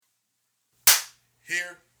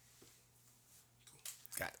Here.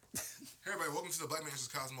 Got it. Hey everybody, welcome to the Black Man's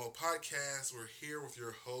Cosmo podcast. We're here with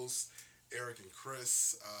your hosts, Eric and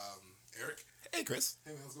Chris. Eric? Hey, Chris.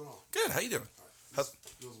 Hey man, what's going on? Good. How you doing? Right. This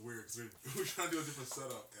feels weird because we're trying to do a different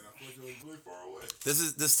setup, and I feel like we're really far away.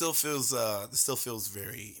 This still feels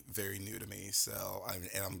very, very new to me. So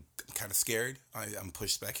I'm kind of scared. I'm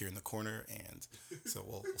pushed back here in the corner, and so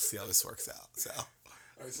we'll see how this works out. So. All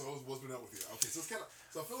right. So what's been up with you? Okay. So it's kind of.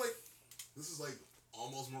 So I feel like this is like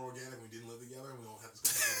almost more organic. We didn't live together, and we don't have this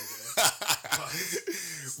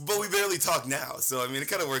conversation. But we barely talk now, so I mean, it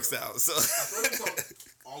kind of works out. So. I feel like we talk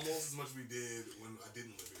almost as much as we did when I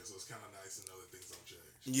didn't live here, so it's kind of nice to know that things don't change.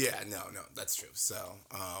 Yeah, no, that's true. So,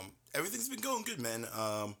 everything's been going good, man.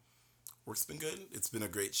 Work's been good. It's been a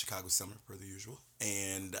great Chicago summer, per the usual,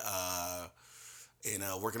 and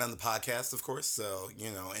working on the podcast, of course. So,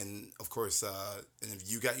 and of course, and if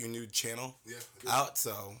you got your new channel out,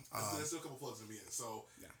 so there's still a couple plugs in the beginning. So,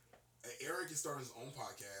 Eric is starting his own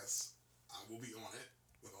podcast. I will be on it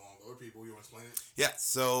with along with other people. You want to explain it? Yeah.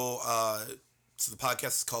 So the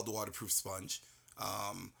podcast is called The Waterproof Sponge.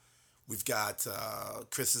 We've got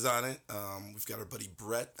Chris is on it. We've got our buddy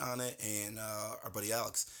Brett on it, and our buddy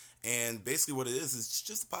Alex. And basically, what it is it's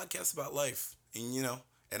just a podcast about life. And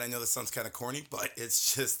and I know this sounds kind of corny, but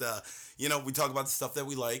it's just we talk about the stuff that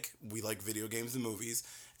we like. We like video games and movies,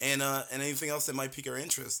 and anything else that might pique our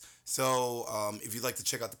interest. So if you'd like to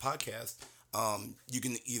check out the podcast, you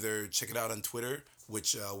can either check it out on Twitter,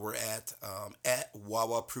 which we're at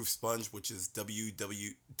Wawa Proof Sponge, which is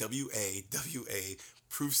WWWA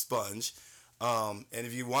Proof Sponge. And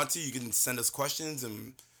if you want to, you can send us questions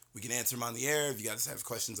and we can answer them on the air. If you guys have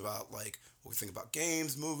questions about like what we think about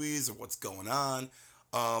games, movies, or what's going on,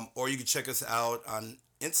 or you can check us out on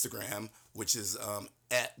Instagram, which is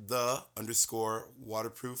at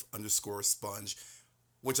 _waterproof_sponge.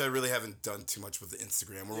 Which I really haven't done too much with the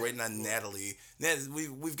Instagram. We're waiting on Natalie.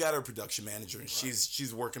 We've got our production manager, and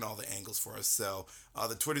she's working all the angles for us. So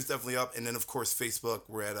the Twitter's definitely up, and then of course Facebook.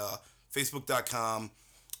 We're at facebook.com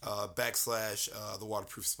 / the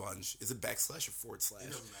Waterproof Sponge. Is it backslash or forward slash?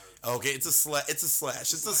 It doesn't matter. Okay, it's a slash. It's a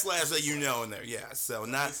slash. It's a slash that you know in there. Yeah. So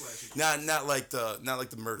not like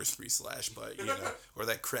the murder spree slash, but or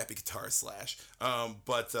that crappy guitar slash.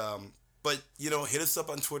 But hit us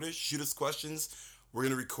up on Twitter. Shoot us questions. We're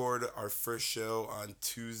going to record our first show on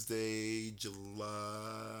Tuesday, July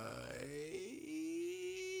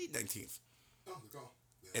 19th. Oh, good call.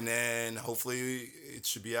 Yeah. And then hopefully it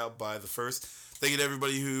should be out by the 1st. Thank you to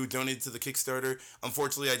everybody who donated to the Kickstarter.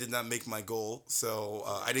 Unfortunately, I did not make my goal, so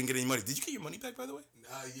I didn't get any money. Did you get your money back, by the way?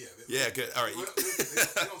 Yeah. Yeah, good. All right.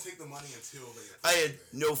 They don't take the money until they... I had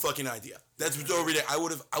no fucking idea. That's what's over there. I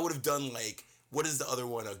would have done like... What is the other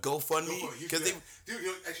one? A GoFundMe? Because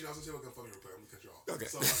actually, I was gonna say about GoFundMe real quick. I'm gonna cut you off. Okay.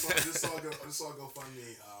 So I just saw a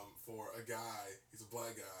GoFundMe for a guy. He's a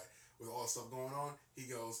black guy with all this stuff going on. He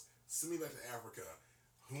goes, "Send me back to Africa."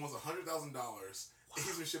 Who wants $100,000? Wow.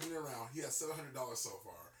 He's been shipping it around. He has $700 so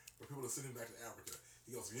far for people to send him back to Africa.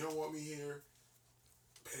 He goes, "If you don't want me here,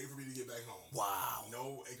 pay for me to get back home." Wow.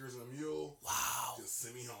 No acres and a mule. Wow. Just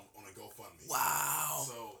send me home on a GoFundMe. Wow.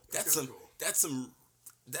 So that's some. Cool. That's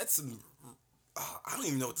some. I don't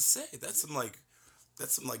even know what to say. That's some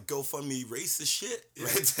GoFundMe racist shit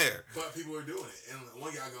right there. But people are doing it. And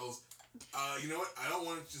one guy goes, you know what? I don't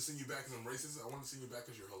want to send you back because I'm racist. I want to send you back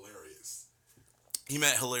because you're hilarious. He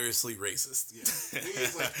meant hilariously racist. Yeah.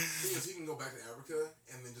 He can go back to Africa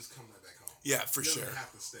and then just come right back home. Yeah, for sure.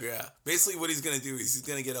 Have to stay. Yeah. Basically what he's going to do is he's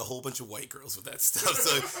going to get a whole bunch of white girls with that stuff.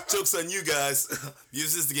 So, joke's on you guys.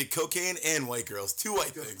 Use this to get cocaine and white girls. 2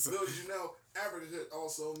 white things. Little did you know, Africa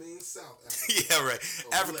also means South Africa. Yeah, right.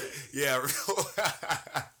 Africa. Yeah.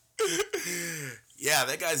 Yeah,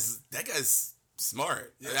 that guy's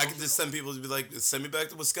smart. Yeah, I could just send people to be like, send me back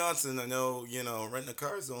to Wisconsin. I know, renting a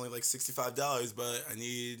car is only like $65, but I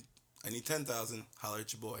need $10,000. Holler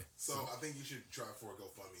at your boy. So I think you should try for a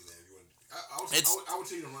GoFundMe then. If you want. I would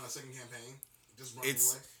tell you to run a second campaign. Just run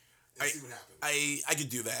anyway. And see what happens. I could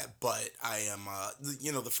do that, but I am,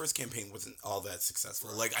 the first campaign wasn't all that successful.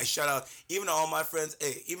 Right. Like, I shout out, even to all my friends,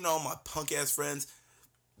 even to all my punk-ass friends,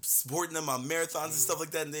 supporting them on marathons and stuff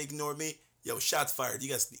like that, and they ignored me. Yo, shots fired. You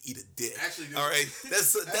guys can eat a dick. Actually, dude, all right,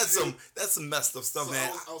 that's some messed up stuff, man.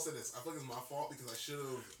 I'll say this. I feel like it's my fault because I should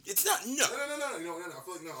have. It's not. No. No. I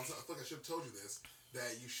feel like I should have told you this.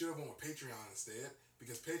 That you should have went with Patreon instead.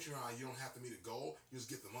 Because Patreon, you don't have to meet a goal. You just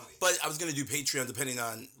get the money. But I was gonna do Patreon depending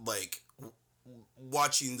on like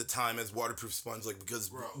watching the time as Waterproof Sponge, like because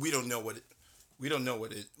we don't know what We don't know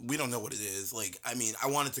what it is. Like, I mean, I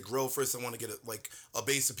want it to grow first. I want to get a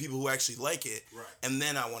base of people who actually like it, right? And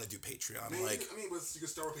then I want to do Patreon. But you can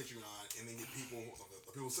start with Patreon and then get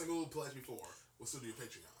people single pledge before. We'll still do your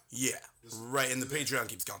Patreon. Yeah, right. And the Patreon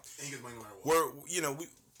keeps going. And you get money no matter what.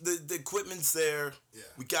 The equipment's there. Yeah.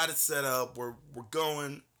 We got it set up. We're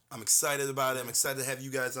going. I'm excited about it. I'm excited to have you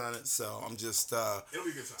guys on it. So I'm just. It'll be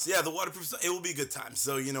a good time. So yeah, the waterproof. It will be a good time.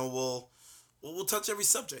 So we'll touch every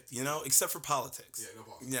subject, except for politics. Yeah, no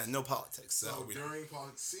politics. Yeah, no politics. So during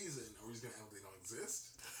politics season, are we just gonna act like they don't exist?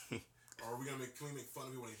 Or are we gonna can we make fun of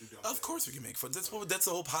people when they do dumb things? Of course we can make fun. That's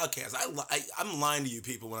the whole podcast. I'm lying to you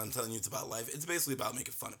people when I'm telling you it's about life. It's basically about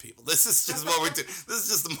making fun of people. This is just what we do. This is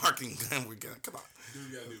just the marketing. We're gonna come on. Do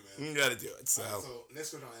what you gotta do, man. You gotta do it. So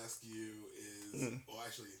next question I'll ask you is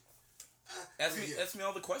ask me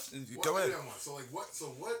all the questions. Go ahead. So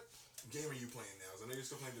what game are you playing now? I know you're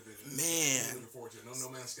still playing Division. Man, I'm looking forward to it. No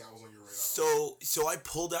Man's Sky was on your radar. So I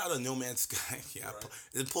pulled out a No Man's Sky. Yeah, right.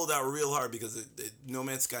 It pulled out real hard because No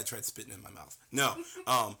Man's Sky tried spitting in my mouth. No,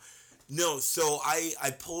 no. So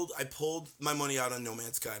I pulled my money out on No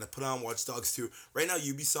Man's Sky and I put on Watch Dogs 2. Right now,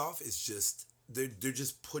 Ubisoft is just they're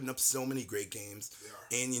just putting up so many great games. They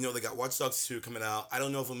are. And they got Watch Dogs 2 coming out. I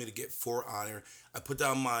don't know if I'm gonna get For Honor. I put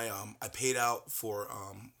down my I paid out for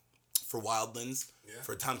Wildlands,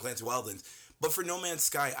 for Tom Clancy Wildlands. But for No Man's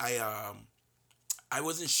Sky, I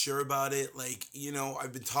wasn't sure about it. Like,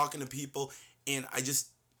 I've been talking to people, and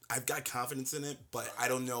I've got confidence in it, but I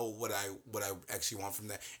don't know what I actually want from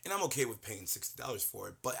that. And I'm okay with paying $60 for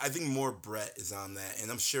it. But I think more Brett is on that,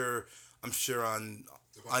 and I'm sure on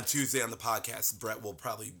Tuesday on the podcast, Brett will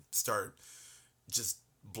probably start just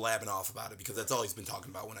blabbing off about it because that's all he's been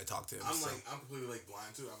talking about when I talk to him. I'm completely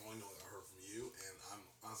blind to it. I only know what I heard from you, and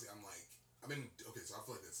so I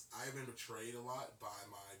feel like this. I've been betrayed a lot by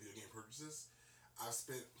my video game purchases. I've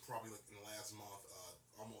spent probably in the last month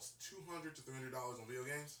almost $200 to $300 on video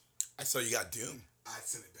games. I saw you got Doom. I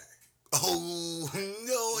sent it back. Oh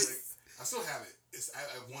no! I still have it.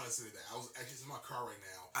 I want to send it back. It's in my car right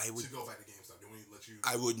now. To go back to GameStop. Do we let you?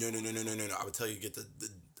 I would no. I would tell you to get the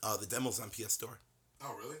demos on PS Store.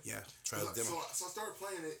 Oh really? Yeah, try the demo. So I started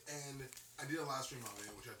playing it, and I did a live stream of it,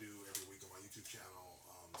 which I do every week on my YouTube channel,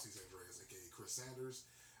 C.J. Andreas, aka Chris Sanders,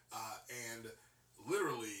 and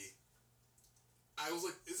literally, I was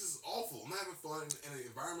like, "This is awful. I'm not having fun, and the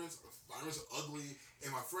environments are ugly." And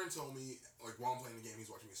my friend told me, like while I'm playing the game, he's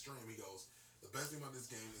watching me stream. He goes, "The best thing about this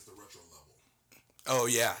game is the retro level." Oh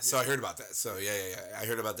yeah, so I heard about that. So yeah, I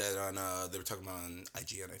heard about that on they were talking about on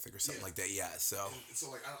IGN, I think, or something like that. Yeah, so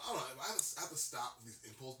like I don't know, I have to stop these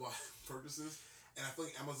impulse buy purchases, and I feel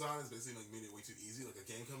like Amazon is basically making it way too easy. Like a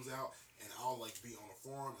game comes out, and I'll be on a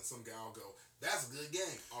forum, and some guy will go, "That's a good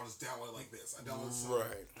game." I'll just download it like this. I downloaded some.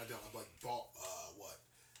 Right. I bought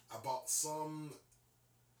I bought some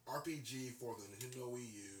RPG for the Nintendo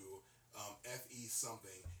Wii U, FE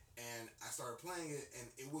something. And I started playing it, and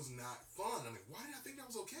it was not fun. I'm like, why did I think that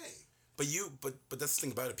was okay? But that's the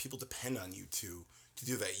thing about it. People depend on you to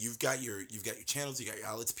do that. You've got your channels, you got your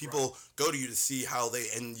outlets. People go to you to see how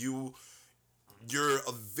you're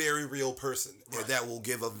a very real person that will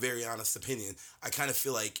give a very honest opinion. I kind of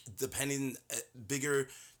feel like the bigger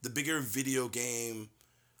video game,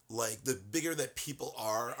 like the bigger that people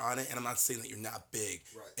are on it, and I'm not saying that you're not big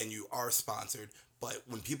and you are sponsored. But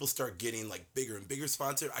when people start getting bigger and bigger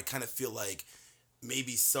sponsored, I kind of feel like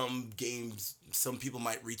maybe some games, some people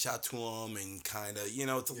might reach out to them and kind of,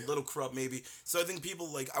 it's a little corrupt maybe. So I think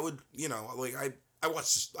people I would, I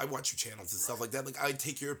watch your channels and stuff like that. I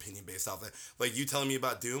take your opinion based off that. Like you telling me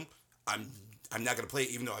about Doom, I'm not gonna play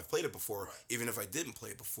it even though I've played it before. Even if I didn't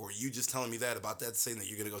play it before, you just telling me about that, saying that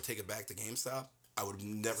you're gonna go take it back to GameStop, I would have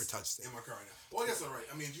never touched it. In my car right now. Well, I guess all right.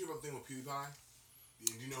 I mean, do you have a thing with PewDiePie?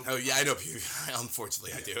 Do you know? Oh yeah, I know PewDiePie. Unfortunately,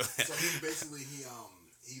 I do. So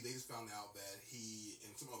they just found out that he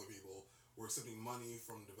and some other people were accepting money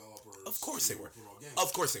from developers. Of course they were. Games. Of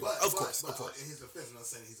course they were. Of course. In his defense, I'm not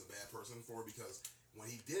saying he's a bad person for it because when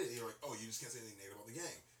he did it, they were like, "Oh, you just can't say anything negative about the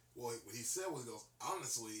game." Well, what he said was, he goes,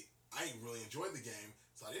 "Honestly, I really enjoyed the game,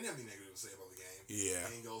 so I didn't have anything negative to say about the game." Yeah.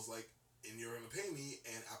 And he goes and you're gonna pay me,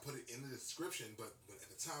 and I put it in the description, but at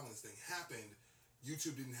the time when this thing happened,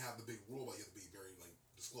 YouTube didn't have the big rule, but you have to be very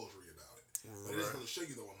disclosure about it. But it is going to show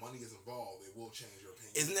you though when money is involved, it will change your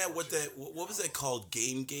opinion. Isn't that what was that called?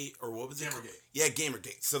 GameGate or what was it? Gamergate. Yeah,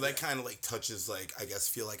 Gamergate. So that kind of touches I guess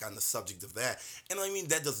feel on the subject of that, and I mean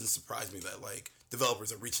that doesn't surprise me that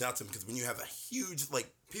developers are reaching out to them because when you have a huge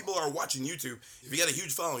people are watching YouTube, if you got a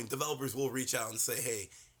huge following, developers will reach out and say,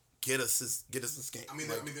 "Hey, get us this game." I mean,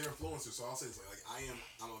 they're influencers, so I'll say it's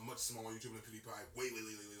I'm a much smaller YouTuber than PewDiePie, way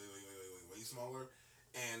smaller.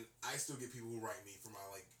 And I still get people who write me for my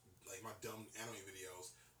like my dumb anime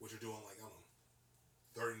videos, which are doing like I don't know,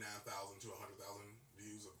 39,000 to 100,000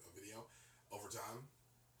 views of a video over time.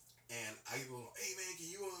 And I go, hey man,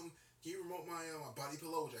 can you remote my my body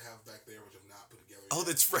pillow, which I have back there, which I've not put together yet. Oh,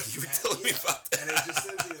 that's right. You were telling me about that. And it just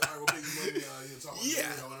says, all right, we'll pay you money, talk about Yeah.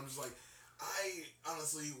 the video. And I'm just like, I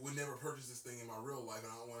honestly would never purchase this thing in my real life, and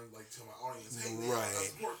I don't want to like tell my audience, hey man, I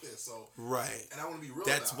support this. So right, and I want to be real.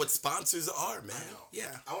 That's about what it. sponsors are, man. I know. Yeah,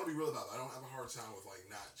 I want to be real about it. I don't have a hard time with like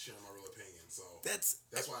not sharing my real opinion. So that's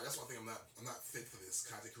why I think I'm not fit for this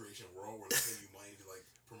content creation world where they pay you money to like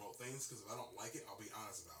promote things, because if I don't like it, I'll be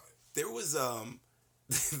honest about it. There was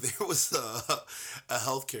there was a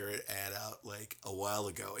healthcare ad out like a while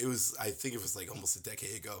ago. I think it was like almost a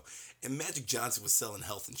decade ago, and Magic Johnson was selling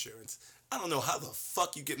health insurance. I don't know how the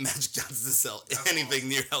fuck you get Magic Johnson to sell anything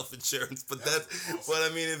near health insurance, but that's awesome. But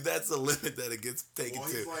I mean, if that's the limit that it gets taken to.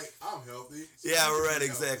 He's like, I'm healthy. So yeah, right,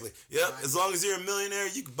 exactly. Yep, as long as you're a millionaire,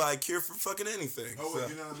 you can buy a cure for fucking anything. Oh, wait,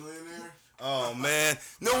 you're not a millionaire? Oh man,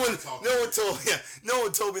 no one told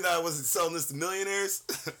me that I wasn't selling this to millionaires.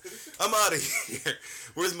 I'm out of here.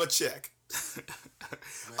 Where's my check?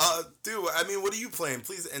 Dude, I mean, what are you playing?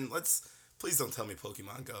 Please don't tell me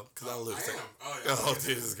Pokemon Go, because I'll lose it. Oh, yeah. Oh,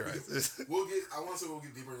 Jesus Christ. we'll get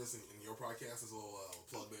deeper in this in your podcast. There's a little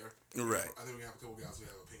plug there. Right. I think we have a couple guys who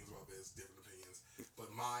have opinions about this, different opinions. But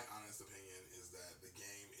my honest opinion is that the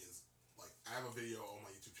game is, like, I have a video on my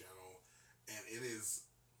YouTube channel, and it is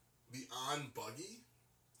beyond buggy,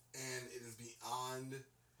 and it is beyond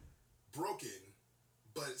broken,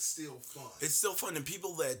 but it's still fun. It's still fun, and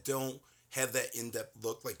people that don't have that in-depth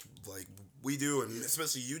look like we do, and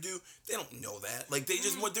especially you do, they don't know that. Like, they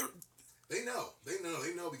just want their... They know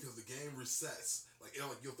because the game resets. Like,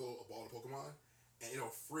 you'll throw a ball to Pokemon, and it'll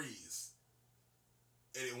freeze,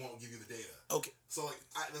 and it won't give you the data. Okay. So, like,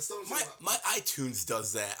 my iTunes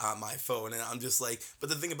does that on my phone, and I'm just like... But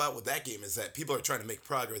the thing about with that game is that people are trying to make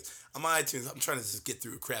progress. On my iTunes, I'm trying to just get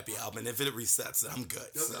through a crappy album, and if it resets, then I'm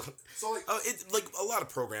good. So like... like, a lot of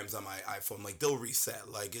programs on my iPhone, like, they'll reset.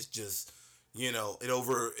 Like, it's just... You know, it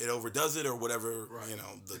overdoes it or whatever, right. You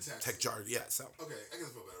know, the tech jar. Yeah, so. Okay, I guess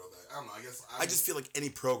I feel better about that. I don't know, I just feel like any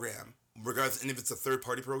program, regardless, and if it's a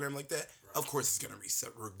third-party program like that, right. Of course it's going to reset,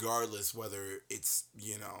 regardless whether it's,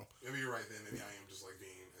 you know. Maybe you're right then. Maybe I am just, like,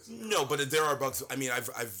 being... No, but there are bugs. I mean,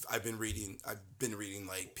 I've been reading,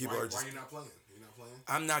 like, people are just... Why are you not playing? You're not playing?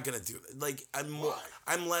 I'm not going to do it. Like, I'm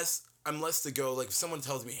less to go, like, if someone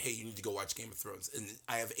tells me, hey, you need to go watch Game of Thrones, and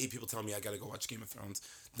I have 8 people telling me I got to go watch Game of Thrones,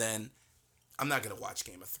 then... I'm not going to watch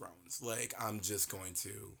Game of Thrones. Like, I'm just going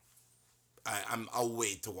to... I'll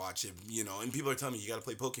wait to watch it, you know. And people are telling me, you got to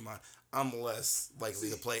play Pokemon. I'm less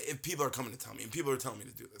likely to play it. If people are coming to tell me, and people are telling me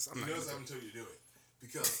to do this, I'm not going to... I haven't told you to do it.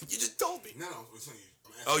 Because... You just told me. No, I'm telling you.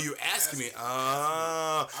 Oh, you asking me?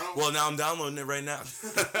 Well, now I'm downloading it right now.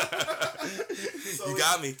 So, you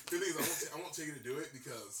got me. The thing is, I won't tell you to do it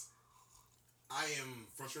because... I am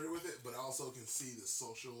frustrated with it, but I also can see the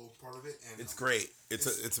social part of it, and it's great. It's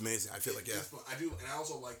amazing. I feel like I do, and I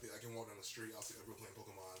also like that I can walk down the street. I'll see everyone playing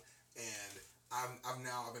Pokemon, and I've been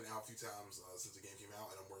out a few times since the game came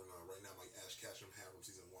out, and I'm wearing right now my Ash Ketchum hat from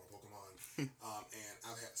season 1 of Pokemon, and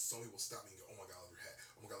I've had some people stop me and go, "Oh my god, I love your hat!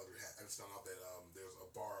 Oh my god, I love your hat!" I just found out that there's a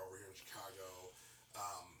bar over here in Chicago.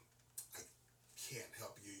 I can't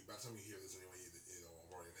help you. By the time you hear this anyway, it'll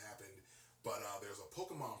already have happened. But there's a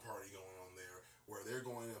Pokemon party going on there where they're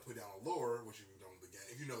going to put down a lure, which if you know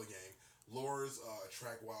the game, lures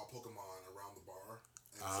attract wild Pokemon around the bar.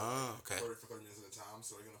 And okay. For 30 minutes at a time.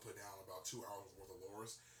 So they're going to put down about 2 hours worth of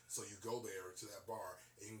lures. So you go there to that bar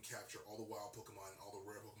and you can capture all the wild Pokemon and all the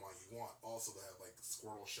rare Pokemon you want. Also, they have like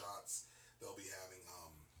Squirtle shots. They'll be having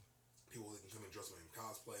people that can come and dress up in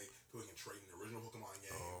cosplay. People can trade in the original Pokemon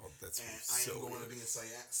game. Oh, that's and so I am going weird. to be in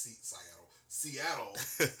Seattle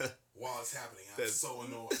while it's happening. I'm so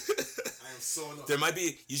annoyed. I am so annoyed. There might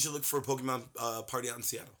be. You should look for a Pokemon party out in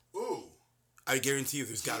Seattle. Ooh. I guarantee you,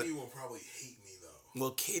 there's got to. Katie will probably hate me though.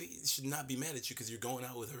 Well, Katie should not be mad at you because you're going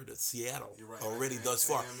out with her to Seattle. You're right. Already thus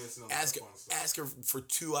far. Ask her for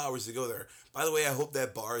 2 hours to go there. By the way, I hope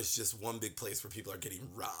that bar is just one big place where people are getting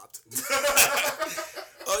robbed.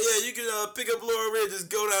 Oh yeah, you can pick up Laura Ray, just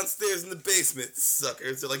go downstairs in the basement,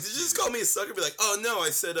 sucker. So like, did you just call me a sucker? Be like, oh no, I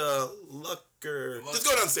said Lucker. Just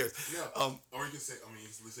go downstairs. Yeah. Or you can say, you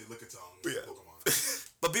can say Lickitung. Yeah. Pokemon.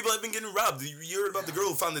 But people have been getting robbed. You heard about the girl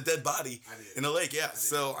who found the dead body in the lake? Yeah.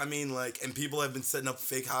 So I mean, like, and people have been setting up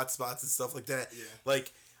fake hotspots and stuff like that. Yeah.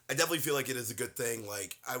 Like, I definitely feel like it is a good thing.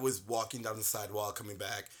 Like, I was walking down the sidewalk coming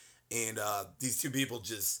back, and these two people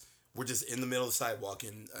were just in the middle of the sidewalk,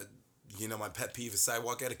 and my pet peeve is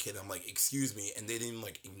sidewalk etiquette. I'm like, excuse me, and they didn't even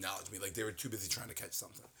like acknowledge me. Like they were too busy trying to catch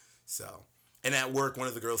something. So, and at work, one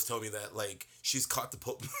of the girls told me that like she's caught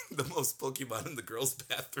the most Pokemon in the girls'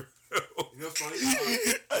 bathroom. You know what's funny?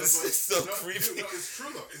 That's so creepy. No, it's true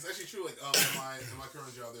though. It's actually true. Like in my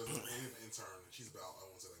current job, there's an intern. She's about, I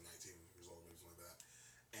want to say like 19 years old, maybe something like that.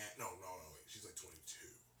 And no, wait, she's like 22.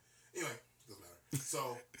 Anyway, doesn't matter.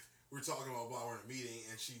 So we're talking about we're in a meeting,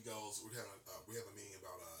 and she goes, we have a meeting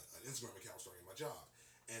about an Instagram account starting at my job,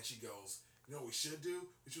 and she goes, you know what we should do?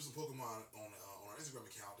 We should do some Pokemon on our Instagram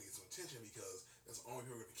account to get some attention, because that's the only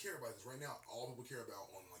people are going to care about. Because right now, all people care about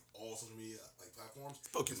on like all social media like platforms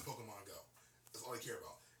is Pokemon Go. That's all they care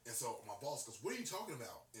about. And so my boss goes, "What are you talking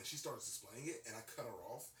about?" And she starts explaining it, and I cut her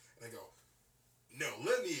off, and I go, "No,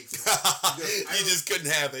 let me explain." You just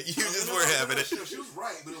couldn't have it. You just weren't having it. She was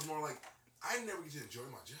right, but it was more like, I never get to enjoy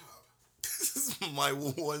my job. This is my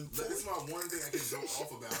one point. This is my one thing I can go off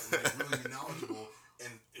about and like, really be knowledgeable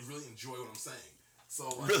and really enjoy what I'm saying. So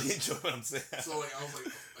like, really enjoy what I'm saying. So like I was like,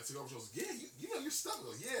 I took over. She goes, "Yeah, you know your stuff." I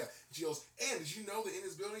go, "Yeah." And she goes, "And did you know that in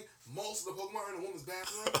this building, most of the Pokemon are in a woman's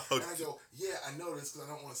bathroom?" And I go, "Yeah, I know this because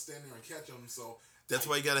I don't want to stand there and catch them." So that's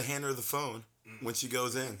why you gotta hand her the phone when she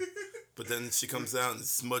goes in. But then she comes out and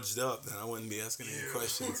it's smudged up, then I wouldn't be asking any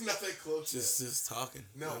questions. Not that close. Just talking.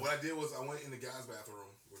 No, what I did was I went in the guys'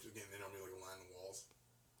 bathroom, which again they normally like a line the walls.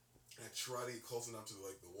 And I tried to get close enough to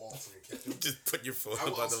like the wall so I can catch them. Just put your phone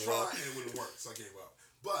up by the wall. And it wouldn't work, so I gave up.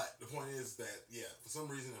 But the point is that for some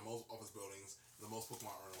reason in most office buildings, the most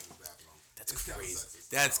Pokemon are in the bathroom. That's crazy.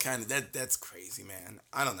 That's crazy, man.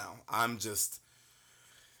 I don't know. I'm just.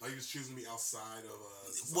 Are you just choosing to be outside of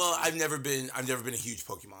a? Well, I've never been a huge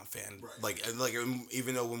Pokemon fan. Right. Like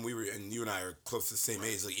even though when we were, and you and I are close to the same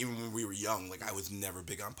age, like even when we were young, like I was never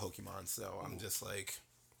big on Pokemon. So I'm just like,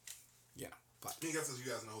 But I guess as you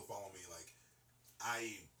guys know who follow me, like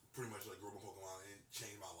I pretty much like grew up with Pokemon, and it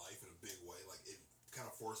changed my life in a big way. Like it kind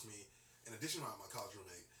of forced me, in addition to my college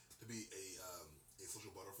roommate, to be a social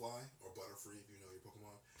butterfly or butterfree, if you know your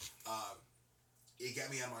Pokemon. It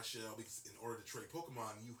got me out of my shell because in order to trade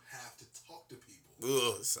Pokemon, you have to talk to people.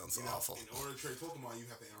 Ugh, sounds awful. In order to trade Pokemon, you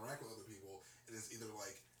have to interact with other people, and it's either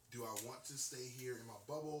like, do I want to stay here in my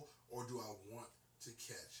bubble, or do I want to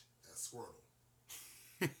catch that Squirtle?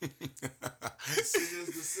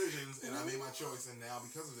 Decisions, and I made my choice, and now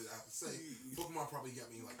because of it, I have to say, Pokemon probably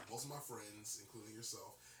got me like most of my friends, including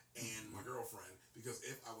yourself, and my girlfriend, because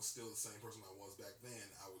if I was still the same person I was back then,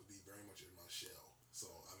 I would be very much in my shell. So,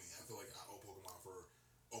 I mean, I feel like I owe Pokemon for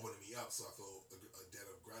opening me up, so I feel a debt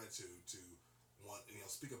of gratitude to want,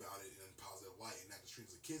 speak about it in a positive light and not just treat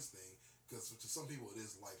it as a kid's thing, because to some people it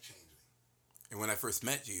is life-changing. And when I first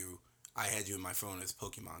met you, I had you in my phone as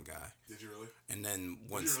Pokemon guy. Did you really? And then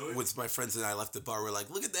once my friends and I left the bar, we're like,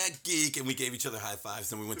 look at that geek, and we gave each other high fives.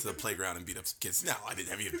 Then we went to the playground and beat up some kids. No, I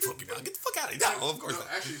didn't have you in Pokemon. Get the fuck out of here. No, of course not.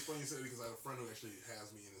 Actually, it's funny you said it because I have a friend who actually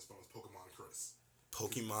has me in his phone as Pokemon Chris.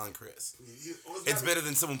 Pokemon Chris. It's better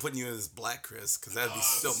than someone putting you in as Black Chris, because that'd be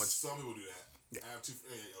so much. Some people do that. Yeah. I have two.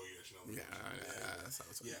 Oh, you actually know.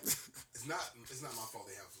 Yeah. It's not my fault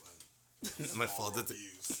they have. My fault. I'm the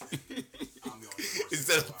only person.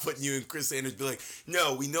 Instead of putting you in Chris Sanders, be like,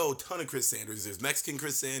 no, we know a ton of Chris Sanders. There's Mexican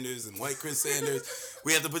Chris Sanders and white Chris Sanders.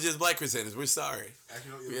 We have to put you as Black Chris Sanders. We're sorry.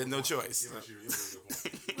 Actually, we had no choice. You're a really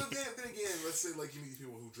good point. But then again, let's say like you meet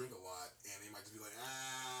people who drink a lot, and they might just be like,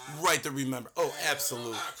 right to remember. Oh,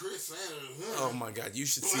 absolutely. Chris Sanders. Oh my God, you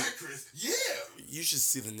should Black see. Chris. Yeah. You should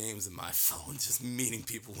see the names in my phone. Just meeting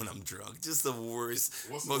people when I'm drunk. Just the worst.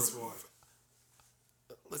 What's the worst one?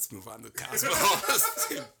 Let's move on to Cosmo.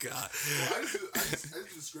 God. Well, I just do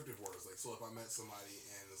descriptive words. Like, so if I met somebody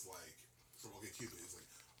and it's like, from OkCupid, it's like,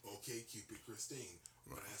 OkCupid Christine.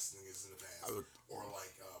 Wrestling is in the past. Or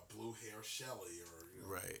like blue hair Shelly.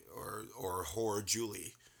 Or, right. Or whore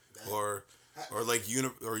Julie. Or like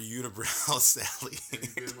unibrow Sally. Have you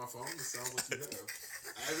been in my phone? It sounds like you have.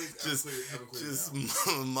 Just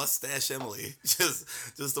mustache Emily.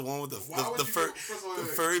 Just the one with the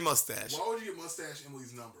furry mustache. Why would you get mustache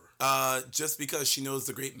Emily's number? Just because she knows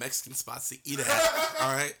the great Mexican spots to eat at.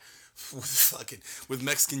 All right. With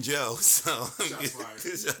Mexican Joe. So Shots fired.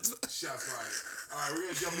 Shots fired. All right, we're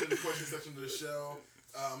gonna jump into the question section of the show.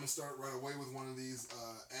 I'm gonna start right away with one of these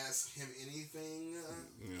ask him anything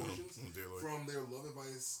questions from their love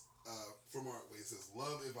advice. It says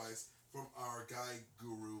love advice from our guy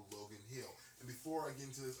guru Logan Hill. And before I get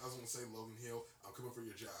into this, I was gonna say, Logan Hill, I'm coming for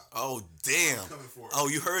your job. Oh damn! I'm coming for it. Oh,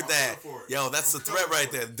 you heard that? Yo, that's the threat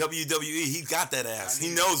right there. WWE, he got that ass.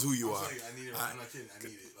 He knows who you are. I need it. I'm not kidding. I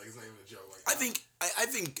need it. Like, it's not even a joke. Like, I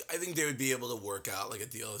think they would be able to work out like a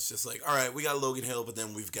deal. It's just like, all right, we got Logan Hill, but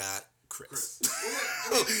then we've got Chris.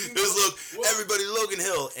 Well, There's everybody Logan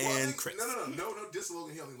Hill and Chris. No, diss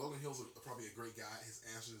Logan Hill. I think Logan Hill's probably a great guy. His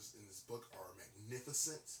answers in this book are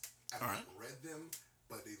magnificent. I haven't read them,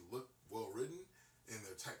 but they look well written in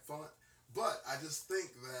their type font. But I just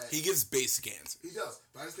think that he gives basic answers. He does,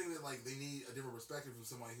 but I just think that they need a different perspective from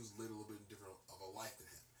somebody who's lived a little bit different of a life than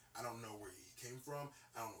him. I don't know where he came from.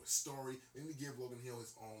 I don't know his story. They need to give Logan Hill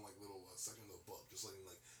his own little section of the book, just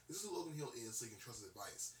this is who Logan Hill is, so you can trust his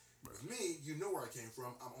advice. Right. With me, you know where I came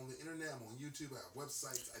from. I'm on the internet. I'm on YouTube. I have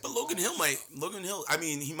websites. But Logan Hill, I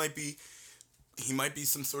mean, he might be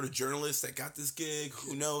some sort of journalist that got this gig.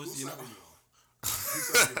 Who knows? You know.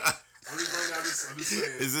 I'm just saying.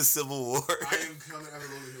 Is this Civil War? I am coming out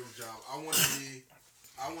of Logan Hill's job. I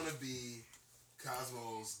want to be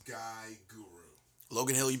Cosmo's guy guru.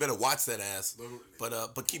 Logan Hill, you better watch that ass.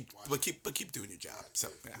 But keep doing your job. So,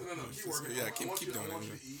 yeah. No, keep working. Yeah, keep doing it. I want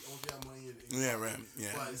you to eat. I want you to have money. Yeah, right.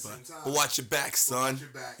 Yeah. But at the same time, watch your back, son. Watch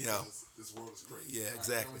your back. Yeah. This world is crazy. Yeah,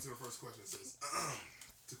 exactly. Going to the first question. It says,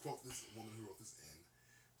 to quote this woman who wrote this in,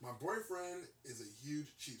 my boyfriend is a huge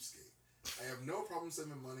cheapskate. I have no problem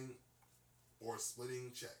saving money or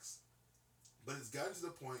splitting checks, but it's gotten to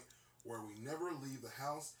the point where we never leave the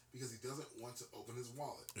house because he doesn't want to open his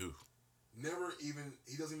wallet. Ooh.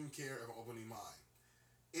 He doesn't even care if I'm opening mine.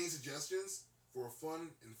 Any suggestions for fun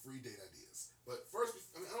and free date ideas? But first,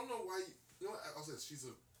 I don't know why. I'll say this. She's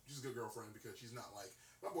a good girlfriend because she's not like,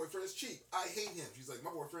 my boyfriend is cheap. I hate him. She's like,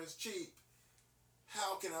 my boyfriend is cheap.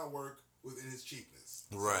 How can I work within his cheapness?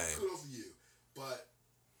 Right. So kudos to you. But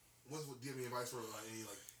do you have any advice for any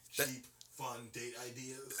cheap, fun date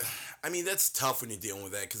ideas? I mean, that's tough when you're dealing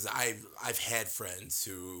with that because I've had friends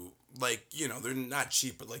who they're not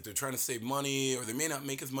cheap, but they're trying to save money or they may not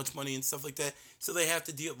make as much money and stuff like that. So they have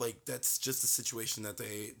to deal that's just the situation that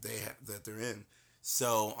they're in.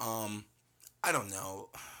 So I don't know.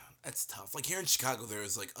 That's tough. Here in Chicago,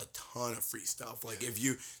 there's a ton of free stuff. If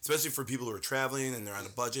you, especially for people who are traveling and they're on a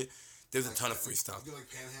budget, there's a ton of free stuff. You can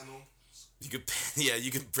panhandle. You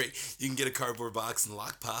can get a cardboard box and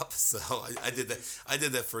lock pop. So I did that. I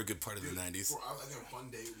did that for a good part of the 90s. I think a fun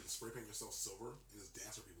day would be to spray paint yourself silver and just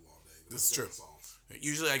dance for people all day. This is true.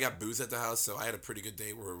 Usually I got booze at the house, so I had a pretty good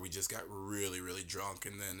date where we just got really, really drunk,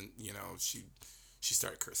 and then she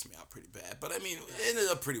started cursing me out pretty bad. But I mean, it ended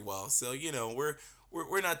up pretty well. So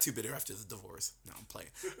we're not too bitter after the divorce. No, I'm playing.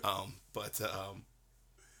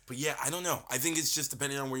 But yeah, I don't know. I think it's just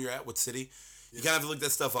depending on where you're at, what city. You kind of have to look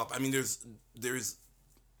that stuff up. I mean, there's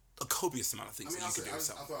a copious amount of things that you can do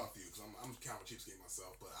yourself. I thought a few because I'm kind of a cheapskate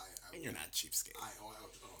myself, but you're not a cheapskate.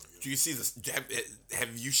 Do you see this?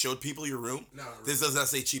 Have you showed people your room? No. This does not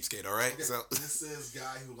say cheapskate. All right. Okay, so this says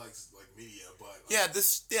guy who likes media, but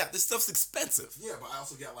this stuff's expensive. Yeah, but I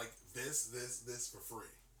also got this for free.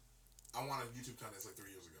 I wanted YouTube content 3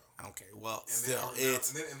 years ago. Okay, well, still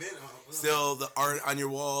the art on your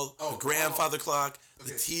wall, the grandfather clock,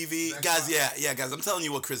 the TV, guys. Yeah, guys. I'm telling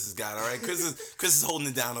you what Chris has got. All right, Chris is holding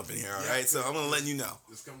it down up in here. All right, so I'm gonna let you know.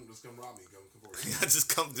 Just come rob me. Come for it.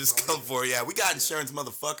 just come for it. Yeah, we got insurance,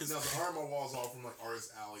 motherfuckers. No, the art on my walls all from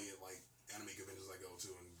Artist Alley at anime conventions I go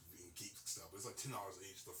to and geek stuff. It's $10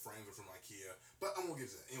 each. The frames are from IKEA, but I won't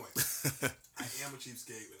get to that anyway. I am a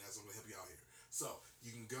cheapskate, and that's what I'm gonna help you out here. So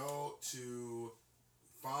you can go to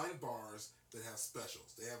find bars that have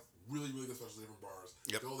specials. They have really, really good specials at different bars.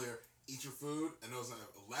 Yep. Go there, eat your food. I know it's not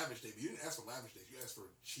a lavish day, but you didn't ask for lavish days. You asked for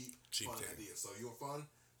cheap fun ideas. So you want fun?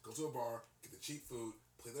 Go to a bar, get the cheap food,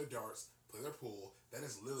 play their darts, play their pool. That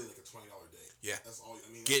is literally a $20 day. Yeah. That's all.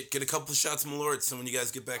 I mean, get a couple of shots of Malort, so when you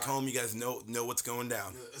guys get back home, you guys know what's going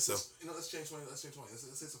down. Let's change 20. Let's say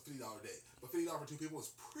it's a $50 day, but $50 for 2 people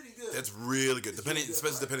is pretty good. That's really good,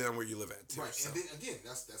 especially depending on where you live at. Too, right, so. And then again,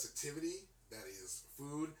 that's activity. That is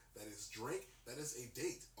food. That is drink. That is a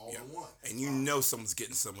date all in one. And someone's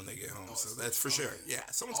getting some when they get home, so that's for sure. Yeah,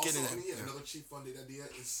 someone's getting it. Another cheap fun date idea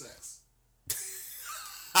is sex.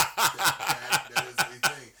 that is a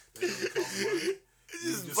thing. That doesn't cost money.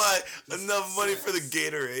 Just buy enough money for the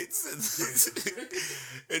Gatorades,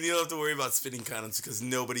 and you don't have to worry about spinning condoms because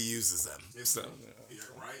nobody uses them. So, you're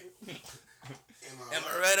right. Am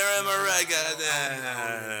I right or am I right?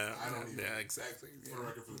 I don't even. Yeah, exactly. For the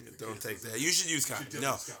record, don't take that. You should use condoms.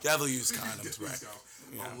 No, definitely use condoms, right?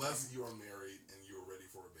 Unless you are married and you are ready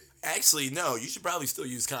for a baby. Actually, no. You should probably still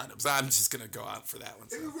use condoms. I'm just gonna go out for that one.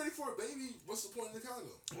 If you're ready for a baby, what's the point of the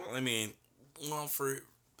condom? Well, I mean, for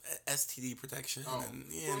STD protection. And,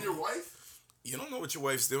 from your wife? You don't know what your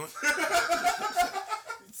wife's doing.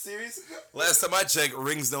 Serious? Last time I checked,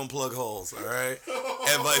 rings don't plug holes. All right.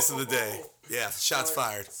 Advice of the day. Yeah, shots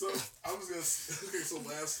fired. So I'm just gonna. Okay, so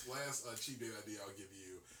last cheap date idea I'll give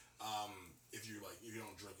you. If you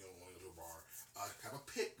don't drink, you don't want to go to a Have a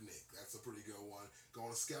picnic. That's a pretty good one. Go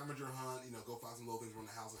on a scavenger hunt. Go find some little things around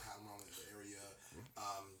the house and hide them around in the area.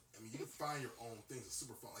 You can find your own things. It's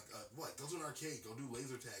super fun. Like, go to an arcade. Go do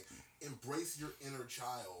laser tag. Embrace your inner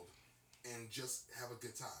child and just have a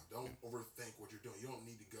good time. Don't overthink what you're doing. You don't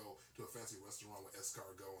need to go to a fancy restaurant with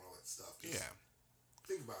escargot and all that stuff. Just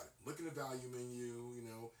think about it. Look in the value menu,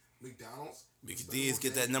 McDonald's. Mickey D's,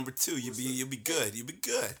 get that number 2. You'll be good. You'll be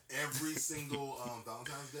good. Every single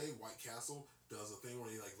Valentine's Day, White Castle does a thing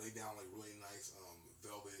where they lay down really nice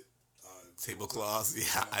velvet tablecloths.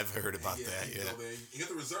 Yeah, I've heard about that. You go there, you have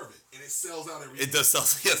to reserve it, and it sells out every. It does sell.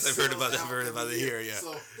 Yes, I've heard about it. I've heard about it here. Yeah.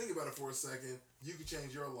 So think about it for a second. You can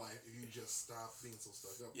change your life if you just stop being so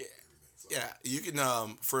stuck up. Yeah. With everything. So. Yeah, you can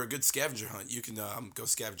for a good scavenger hunt. You can go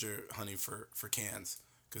scavenger hunting for cans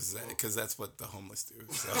because that's what the homeless do.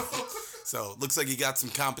 So so looks like you got some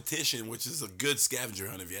competition, which is a good scavenger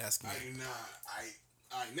hunt if you ask me. I do not.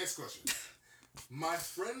 All right. Next question. My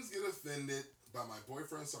friends get offended by my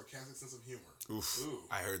boyfriend's sarcastic sense of humor. Ooh,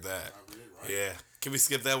 I heard that. I read it, right? Yeah. Can we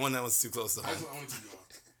skip that one? That was too close to home. I want to keep going.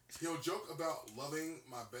 He'll joke about loving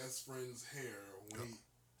my best friend's hair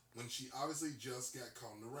when she obviously just got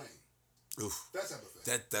caught in the rain. Oof. That type of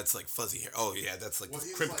thing. That's like fuzzy hair. Oh yeah, that's like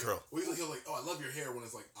crimp curl. Well, he's like, oh, I love your hair when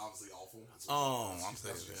it's like obviously awful. I'm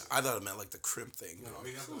saying that. I thought it meant like the crimp thing. No, I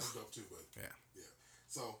mean that's dope too, but yeah.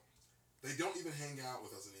 So they don't even hang out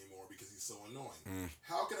with us anymore because he's so annoying.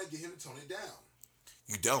 How can I get him to tone it down?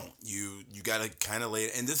 You don't. You gotta kind of lay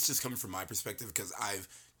it. And this is just coming from my perspective because I've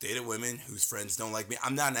dated women whose friends don't like me.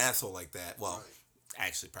 I'm not an asshole like that. Well,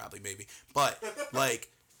 actually, probably, maybe. But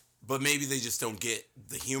but maybe they just don't get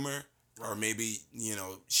the humor, or maybe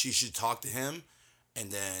she should talk to him,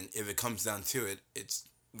 and then if it comes down to it, it's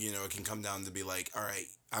it can come down to be like, all right,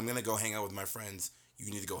 I'm gonna go hang out with my friends.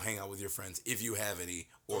 You need to go hang out with your friends if you have any,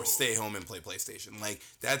 or stay home and play PlayStation. Like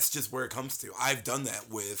that's just where it comes to. I've done that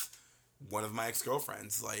with one of my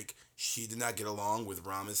ex-girlfriends. Like she did not get along with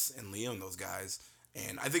Ramos and Leo and those guys.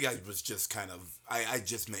 And I think I was just kind of, I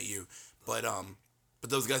just met you, but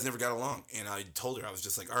those guys never got along. And I told her, I was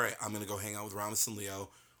just like, all right, I'm going to go hang out with Ramos and Leo.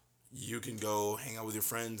 You can go hang out with your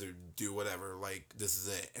friends or do whatever. Like, this is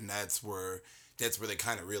it. And that's where they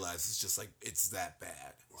kind of realized it's just like, it's that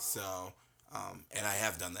bad. Wow. So, and I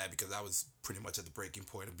have done that because I was pretty much at the breaking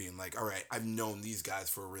point of being like, all right, I've known these guys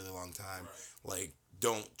for a really long time. Right. Like,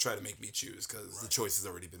 don't try to make me choose because the choice has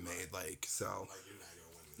already been made. Like, so. Like,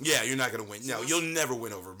 you're not gonna win. No, you'll never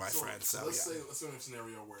win over my friends. So let's say a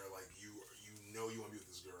scenario where like you want to be with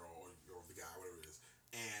this girl or the guy, whatever it is,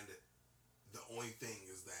 and the only thing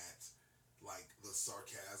is that like the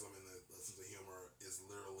sarcasm and the sense of humor is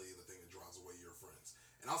literally the thing that drives away your friends.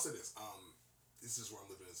 And I'll say this: this is where I'm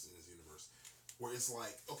living in this universe, where it's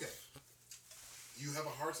like, okay, you have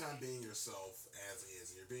a hard time being yourself as is,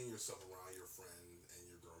 and you're being yourself around your friend and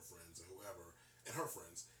your girlfriends and whoever and her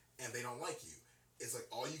friends, and they don't like you. It's like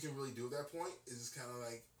all you can really do at that point is just kind of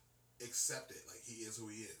like accept it, like he is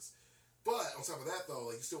who he is. But on top of that, though,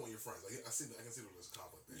 like you still want your friends. Like I can see there's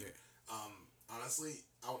conflict there. Yeah. Honestly,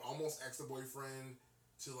 I would almost ask the boyfriend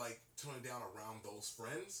to like tone it down around those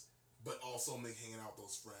friends, but also make hanging out with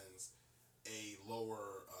those friends a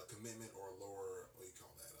lower commitment or a lower, what do you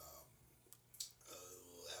call that?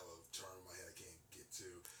 I have a term in my head I can't get to.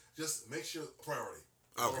 Just make sure priority.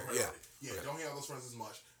 Okay. Priority. Yeah. Okay. Don't hang out with those friends as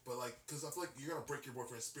much. But, like, because I feel like you're going to break your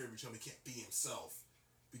boyfriend's spirit if you tell him he can't be himself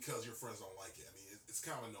because your friends don't like it. I mean, it's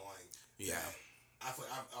kind of annoying. Yeah. I feel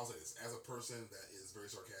like, I'll say this. As a person that is very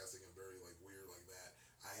sarcastic and very, like, weird like that,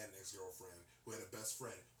 I had an ex-girlfriend who had a best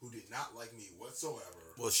friend who did not like me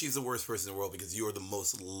whatsoever. Well, she's the worst person in the world because you are the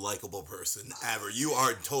most likable person ever. You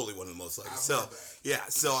are totally one of the most likable. So, yeah.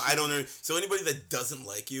 So, I don't know. So, anybody that doesn't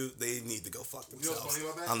like you, they need to go fuck themselves. You know what's funny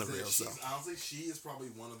about that? On the real. Honestly, she is probably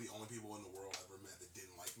one of the only people in the world I've ever met that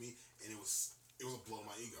didn't like me, and it was a blow to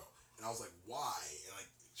my ego. And I was like, why? And like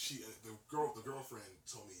the girlfriend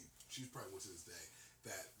told me, she's probably with to this day,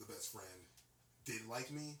 that the best friend did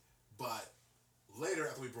like me, but later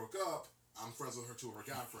after we broke up, I'm friends with her, two of her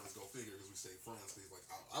guy friends. Go figure, because we stayed friends. He's like,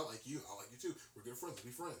 I like you too. We're good friends. We'll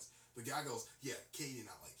be friends. The guy goes, yeah, Katie did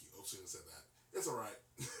not like you. Oh, shouldn't have said that. It's all right.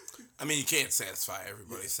 I mean, you can't satisfy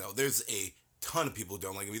everybody. Yeah. So there's a ton of people who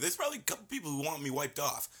don't like me. There's probably a couple people who want me wiped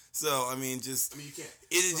off. So I mean, you can't.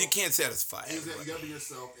 You can't satisfy. You gotta be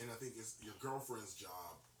yourself, and I think it's your girlfriend's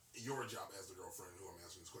job, your job as the girlfriend who I'm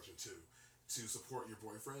asking this question to support your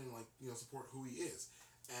boyfriend and support who he is.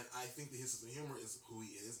 And I think that his sense of humor is who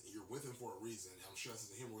he is. You're with him for a reason. I'm sure his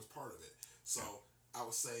sense of humor was part of it. So I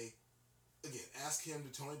would say, again, ask him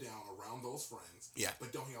to tone it down around those friends. Yeah.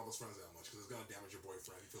 But don't hang out with those friends that much because it's going to damage your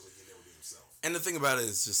boyfriend. He feels like he can never be himself. And the thing about it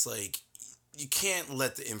is just like, you can't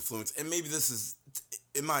let the influence, and maybe this is,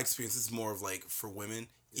 in my experience, it's more of like for women.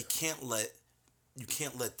 You can't let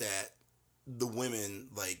that the women,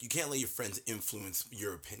 like, you can't let your friends influence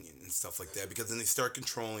your opinion and stuff like that, because then they start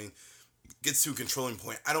controlling. Gets to a controlling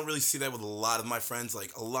point. I don't really see that with a lot of my friends.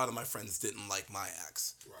 Like, a lot of my friends didn't like my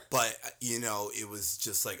ex, Right. but it was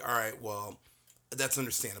just like, all right, well, that's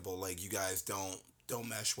understandable. Like, you guys don't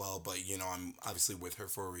mesh well, but I'm obviously with her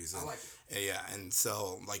for a reason. I like it. Yeah, and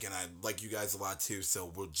so like, and I like you guys a lot too.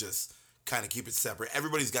 So we'll just kind of keep it separate.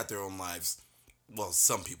 Everybody's got their own lives. Well,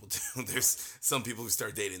 some people do. There's some people who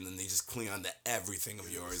start dating and they just cling on to everything of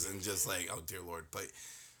yours and just like, oh dear Lord. But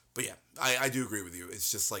yeah, I do agree with you.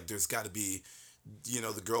 It's just like there's got to be,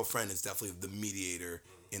 the girlfriend is definitely the mediator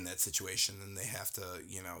in that situation, and they have to,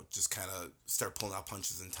 just kind of start pulling out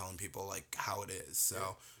punches and telling people like how it is.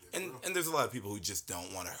 So, and there's a lot of people who just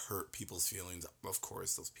don't want to hurt people's feelings. Of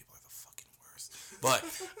course, those people are the fucking worst.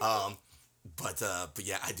 But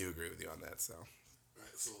yeah, I do agree with you on that. So, All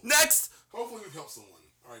right, so next. Hopefully we've helped someone.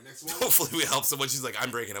 All right, next one. Hopefully we help someone. She's like,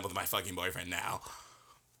 I'm breaking up with my fucking boyfriend now.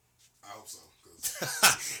 I hope so.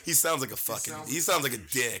 Cause he sounds like a fucking. He sounds like a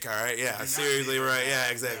dick. All right, yeah, seriously, right? Yeah,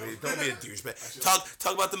 exactly. Don't be a douchebag.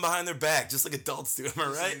 Talk about them behind their back, just like adults do. Am I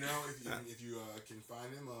right? If you can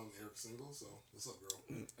find him, Eric's single. So what's up, girl?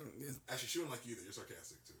 Actually, she wouldn't like you either. You're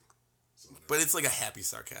sarcastic too. So, but it's like a happy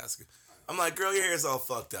sarcastic. I'm like, girl, your hair's all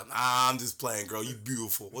fucked up. I'm just playing, girl. You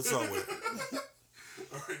beautiful. What's wrong with it?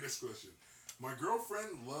 All right, next question. My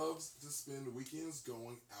girlfriend loves to spend weekends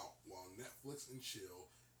going out, while Netflix and chill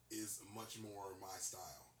is much more my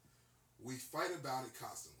style. We fight about it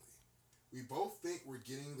constantly. We both think we're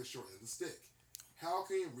getting the short end of the stick. How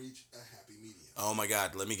can you reach a happy medium? Oh my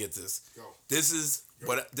God, let me get this. Go. This is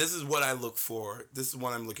what I look for. This is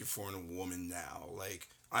what I'm looking for in a woman now. Like,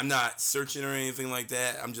 I'm not searching or anything like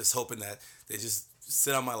that. I'm just hoping that they just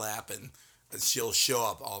sit on my lap and she'll show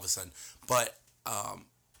up all of a sudden. But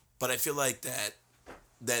I feel like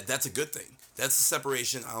that's a good thing. That's a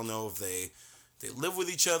separation. I don't know if they live with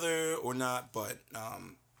each other or not, but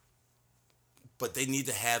they need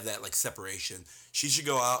to have that like separation. She should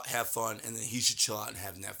go out, have fun, and then he should chill out and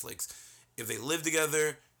have Netflix. If they live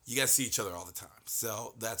together, you gotta see each other all the time,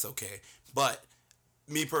 so that's okay. But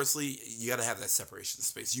me personally, you gotta have that separation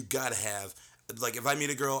space. You gotta have, like, if I meet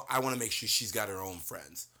a girl, I want to make sure she's got her own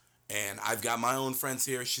friends, and I've got my own friends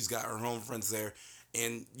here. She's got her own friends there,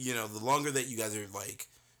 and the longer that you guys are like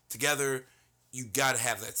together, you gotta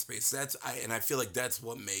have that space. I feel like that's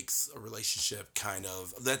what makes a relationship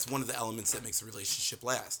that's one of the elements that makes a relationship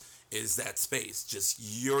last, is that space. Just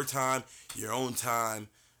your time, your own time,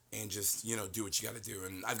 and just, do what you gotta do.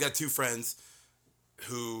 And I've got two friends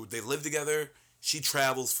who, they live together. She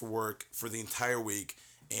travels for work for the entire week,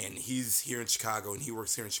 and he's here in Chicago, and he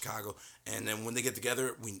works here in Chicago. And then when they get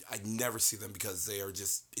together, I never see them because they are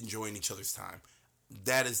just enjoying each other's time.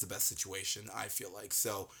 That is the best situation, I feel like.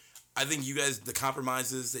 So I think you guys, the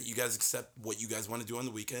compromises that you guys accept what you guys want to do on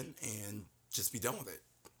the weekend and just be done with it.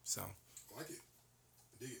 So. I like it.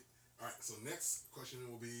 I dig it. All right, so next question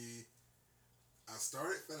will be, I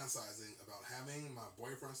started fantasizing about having my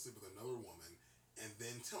boyfriend sleep with another woman and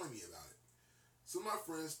then telling me about it. Some of my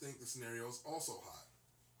friends think the scenario is also hot.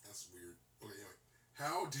 That's weird. Okay, anyway.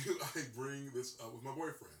 How do I bring this up with my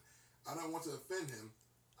boyfriend? I don't want to offend him.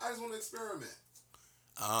 I just want to experiment.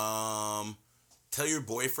 Tell your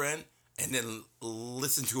boyfriend and then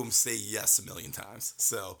listen to him say yes a million times.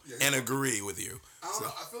 So, and agree with you. I don't know.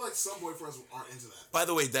 I feel like some boyfriends aren't into that. By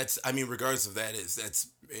the way, regardless of that,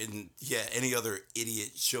 any other idiot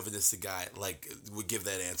chauvinistic guy would give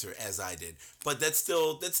that answer as I did. But that's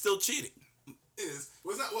still cheating. It is.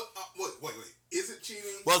 Was that what? Wait. Is it cheating?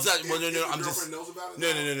 Well, it's not. Well, no. Your girlfriend knows about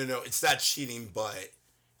it. No. It's not cheating, but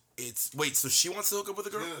it's. Wait. So she wants to hook up with a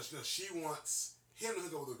girl? No. She wants him to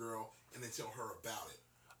hook up with a girl and then tell her about it.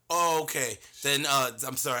 Oh, okay. Then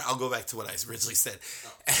I'm sorry. I'll go back to what I originally said.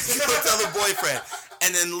 Oh. Tell the boyfriend,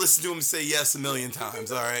 and then listen to him say yes a million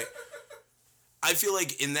times. All right. I feel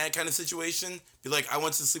like in that kind of situation, be like, I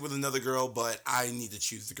want to sleep with another girl, but I need to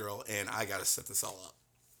choose the girl, and I got to set this all up.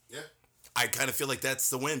 Yeah. I kind of feel like that's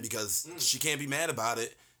the win because she can't be mad about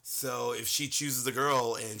it. So if she chooses the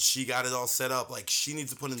girl and she got it all set up, like, she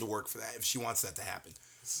needs to put into work for that if she wants that to happen.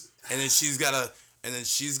 And then she's gotta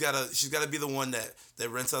be the one that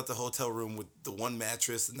rents out the hotel room with the one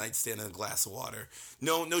mattress, the nightstand, and a glass of water.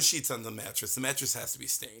 No sheets on the mattress. The mattress has to be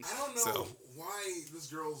stained. I don't know why this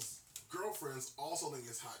girl's girlfriends also think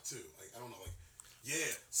it's hot too. Like, I don't know. Like,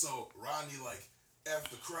 yeah. So Rodney F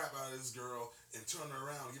the crap out of this girl and turn her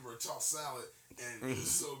around and give her a tossed salad. And it was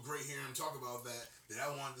so great hearing him talk about that I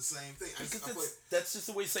wanted the same thing. That's just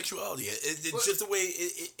the way sexuality is. It's just the way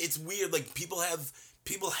it's weird. Like people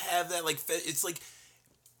have that like it's like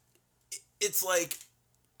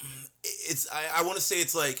I want to say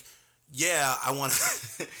it's like yeah I want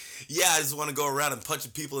to yeah I just want to go around and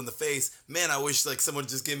punching people in the face. Man, I wish like someone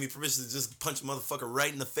just gave me permission to just punch a motherfucker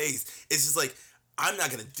right in the face. It's just like I'm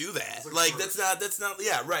not gonna do that. Like that's not.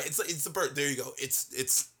 Yeah, right. It's the purge. There you go. It's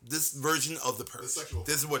this version of the purge.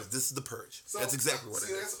 This is the purge. So, that's exactly what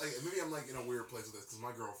it is. Like, maybe I'm like in a weird place with this because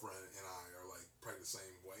my girlfriend and I are like probably the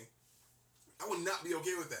same way. I would not be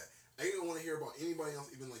okay with that. I didn't want to hear about anybody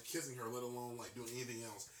else even like kissing her, let alone like doing anything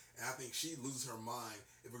else. And I think she loses her mind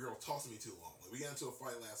if a girl talks to me too long. Like we got into a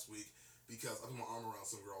fight last week because I put my arm around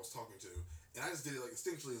some girl I was talking to. And I just did it like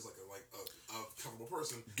instinctually as like a comfortable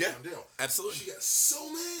person. Yeah, absolutely. She got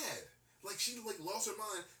so mad, like she like lost her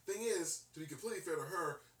mind. Thing is, to be completely fair to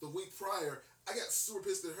her, the week prior I got super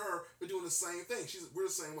pissed at her for doing the same thing.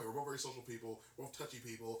 We're the same way. We're both very social people. We're both touchy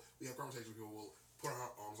people. We have conversations with people. We'll put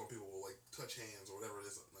our arms on people. We'll like touch hands or whatever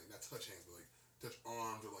it is. Like not touch hands, but like touch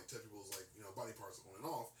arms or like touch people's like body parts on and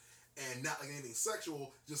off, and not like anything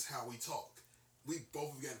sexual. Just how we talk. We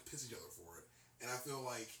both have gotten pissed at each other for it, and I feel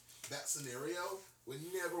like that scenario would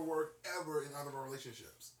never work ever in either of our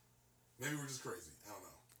relationships. Maybe we're just crazy. I don't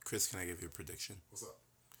know. Chris, can I give you a prediction? What's up?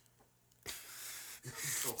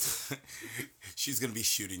 She's going to be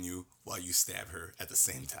shooting you while you stab her at the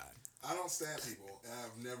same time. I don't stab people, and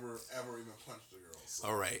I've never, ever even punched a girl. So.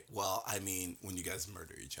 All right. Well, I mean, when you guys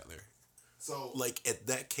murder each other. So, like, at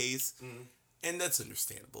that case, and that's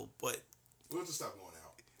understandable, but... We'll just stop going out.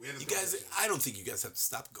 You guys, I don't think you guys have to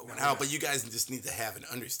stop going out, but you guys just need to have an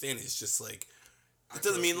understanding. It's just like, it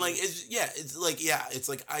doesn't mean like, it's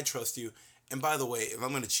like, I trust you. And by the way, if I'm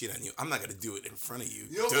going to cheat on you, I'm not going to do it in front of you.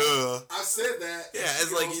 Duh. I said that. Yeah,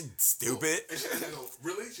 it's like, you stupid. And she goes,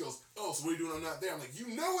 really? She goes, oh, so what are you doing? I'm not there. I'm like, you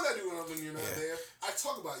know what I do when you're not there. I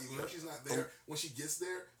talk about you when she's not there. When she gets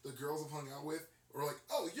there, the girls I've hung out with are like,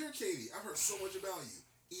 oh, you're Katie. I've heard so much about you.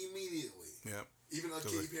 Immediately. Yeah. Even like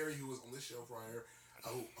Katy Perry, who was on this show prior, I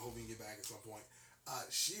hope we can get back at some point.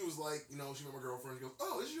 She was like, she met my girlfriend. She goes,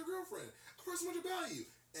 oh, this is your girlfriend. I've heard so much about you.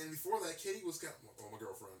 And before that, Katie was my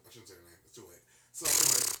girlfriend. I shouldn't say her name. It's too late. So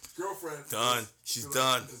anyway, girlfriend. Done. She's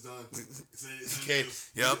done. It's done.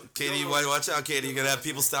 Yep. Katie, watch out, Katie. You're gonna have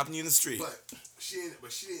people stopping you in the street. But she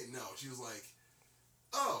didn't know. She was like,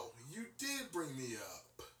 oh, you did bring me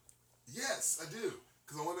up. Yes, I do.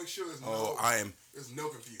 Because I want to make sure there's no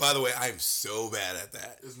confusion. By the way, I am so bad at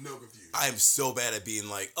that. There's no confusion. I am so bad at being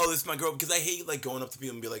like, oh, this is my girl. Because I hate like going up to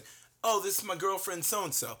people and be like, oh, this is my girlfriend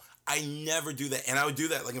so-and-so. I never do that. And I would do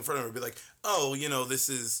that like in front of her. Be like, oh, this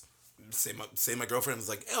is, say my girlfriend was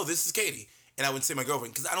like, oh, this is Katie. And I wouldn't say my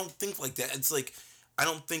girlfriend. Because I don't think like that. It's like, I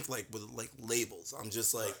don't think like with like labels. I'm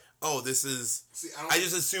just like, oh, this is... See, I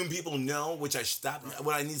just assume people know, which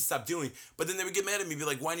what I need to stop doing. But then they would get mad at me, be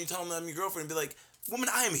like, why didn't you tell them I'm your girlfriend? And be like, woman,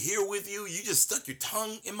 I am here with you. You just stuck your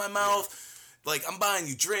tongue in my mouth. Yeah. Like, I'm buying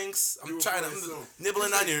you drinks. I'm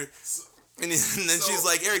nibbling on your... And then she's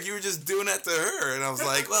like, Eric, you were just doing that to her. And I was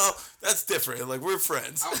like, well, that's different. Like, we're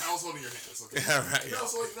friends. I was holding your hands, okay? Yeah, right. No,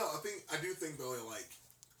 so like, I do think, though, like,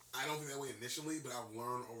 I don't think that way initially, but I've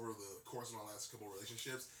learned over the course of my last couple of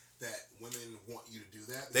relationships that women want you to do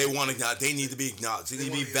that. They need to be acknowledged. They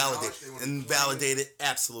need to be validated and validated.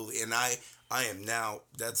 Absolutely. And I am now.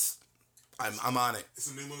 I'm on it. It's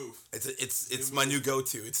a new move. It's my new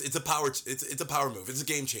go-to. It's a power move. It's a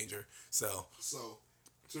game changer. So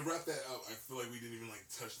to wrap that up, I feel like we didn't even like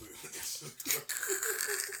touch the.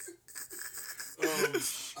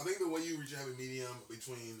 I think the way you reach a happy medium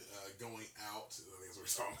between going out, I think that's what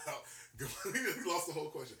we're talking about. We lost the whole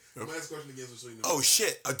question. The last question again was so you know. Oh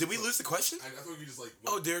shit! Did we lose the question? I thought we just like.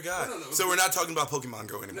 Oh dear God! No. So we're not talking about Pokemon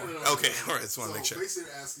Go anymore. No. Okay, all right. Just want to make sure. So basically,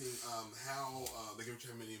 they're asking how they can reach a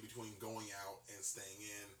happy medium between going out and staying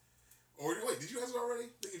in. Or wait, did you answer already?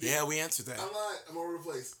 Yeah, we answered that. I lied. I'm all over the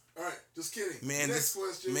place. All right, just kidding. Next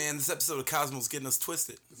question. Man, this episode of Cosmo's getting us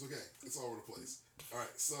twisted. It's okay. It's all over the place. All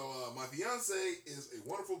right, so my fiance is a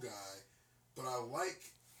wonderful guy, but I like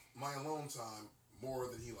my alone time more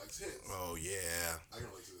than he likes his. Oh, yeah. I can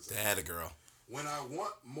relate to this. That a girl. When I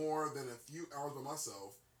want more than a few hours by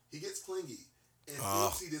myself, he gets clingy and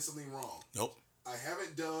thinks he did something wrong. Nope. I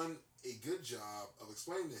haven't done a good job of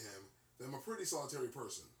explaining to him that I'm a pretty solitary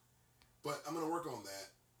person, but I'm going to work on that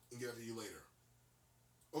and get back to you later.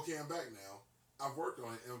 Okay, I'm back now. I've worked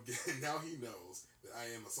on it, and now he knows that I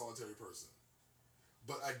am a solitary person.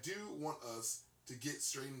 But I do want us to get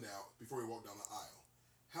straightened out before we walk down the aisle.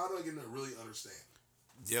 How do I get him to really understand?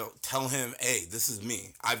 tell him, hey, this is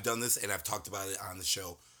me. I've done this and I've talked about it on the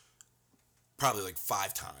show probably like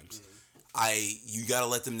 5 times. You gotta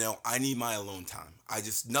let them know I need my alone time.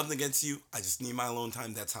 Nothing against you. I just need my alone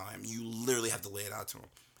time. That's how I am. You literally have to lay it out to them.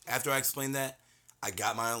 After I explained that, I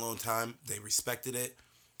got my alone time. They respected it.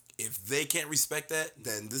 If they can't respect that,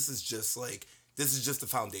 then this is just the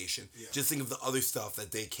foundation. Yeah. Just think of the other stuff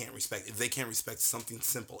that they can't respect. If they can't respect something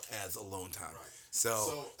simple as alone time, right.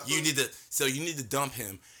 So you need to dump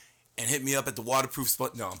him and hit me up at the waterproof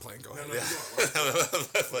sponge. No, I'm playing. Go ahead. No,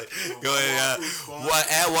 go ahead. What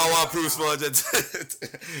at Wawa Proof Sponge?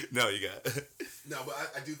 No, you got it. No, but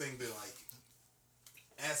I do think that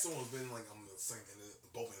as someone who's been on the same end,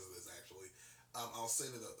 both ends of this actually, I'll say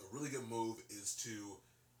that a really good move is to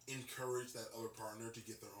encourage that other partner to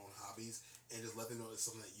get their own hobbies and just let them know it's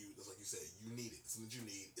something that just like you said, you need it. It's something that you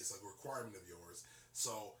need. It's like a requirement of yours.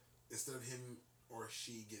 So instead of him or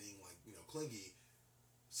she getting clingy,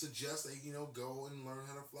 suggest that go and learn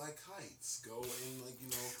how to fly kites. Go and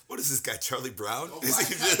What is this guy, Charlie Brown? Go fly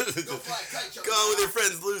a kite, Charlie Go Brown. with your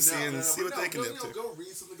friends Lucy and see what they can do. Go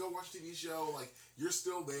read something. Go watch a TV show. You're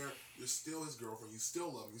still there. You're still his girlfriend. You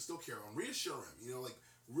still love him. You still care about him. Reassure him.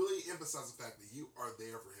 Really emphasize the fact that you are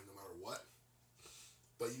there for him no matter what.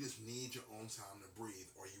 But you just need your own time to breathe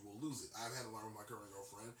or you will lose it. I've had to learn with my current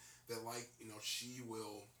girlfriend that she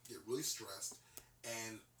will get really stressed,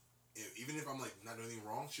 and even if I'm not doing anything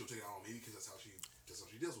wrong, she'll take it out on me because that's how she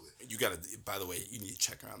deals with it. You gotta, by the way, you need to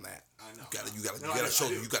check her on that. I know. You gotta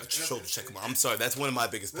shoulder check them. I'm sorry, that's one of my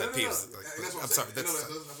biggest pet peeves. I'm sorry. That's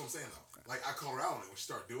what I'm saying though. I called her out on it when she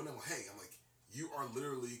started doing it. I'm like, you are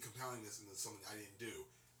literally compounding this into something I didn't do.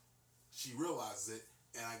 She realizes it,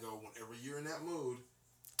 and I go, whenever you're in that mood,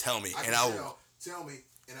 tell me, and I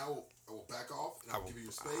will back off, and I will give you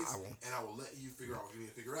your space, and I will let you figure out what you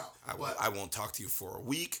need to figure out. I won't talk to you for a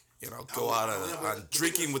week. Go out on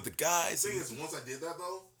drinking with the guys. The thing is, once I did that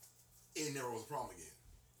though, it never was a problem again.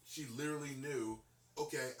 She literally knew,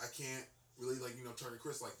 okay, I can't really target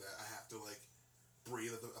Chris like that. I have to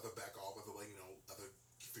breathe, I have to back off, I have to I have to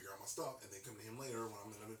figure out my stuff, and then come to him later when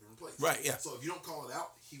I'm in a different place. Right, yeah. So if you don't call it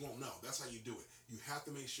out, he won't know. That's how you do it. You have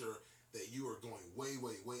to make sure that you are going way,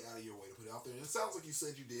 way, way out of your way to put it out there. And it sounds like you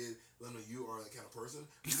said you did. Let me know you are that kind of person.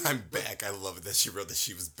 I'm back. I love it that she wrote that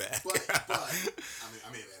she was back. But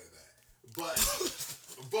I may have added that. But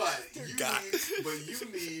you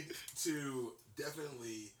need to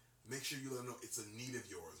definitely make sure you let them know it's a need of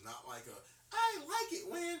yours, not I like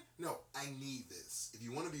it when. No, I need this. If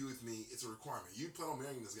you want to be with me, it's a requirement. You plan on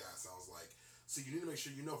marrying this guy, it sounds like. So you need to make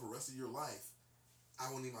sure for the rest of your life,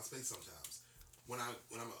 I will need my space sometimes. When I'm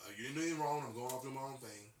you didn't do anything wrong, I'm going off doing my own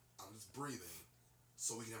thing. I'm just breathing,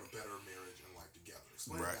 so we can have a better marriage and life together.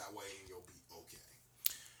 Explain it that way, and you'll be okay.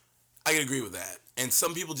 I can agree with that. And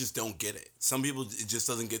some people just don't get it. Some people, it just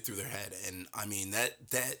doesn't get through their head. And I mean that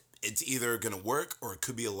it's either gonna work or it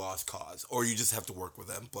could be a lost cause, or you just have to work with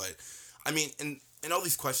them. But I mean, and all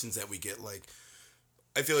these questions that we get,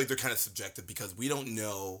 I feel like they're kind of subjective because we don't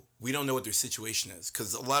know what their situation is.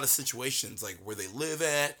 Because a lot of situations, where they live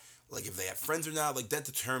at, if they have friends or not, that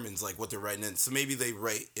determines what they're writing in. So maybe they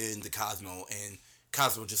write into Cosmo and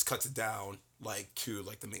Cosmo just cuts it down to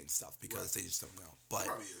the main stuff because they just don't know. But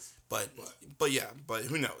probably is. But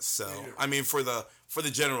who knows? So I mean, for the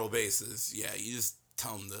general basis, yeah, you just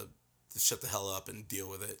tell them to shut the hell up and deal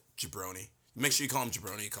with it, jabroni. Make sure you call him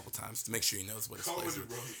jabroni a couple times to make sure he knows what his place is.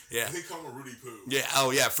 Yeah, they call him Rudy Poo. Yeah,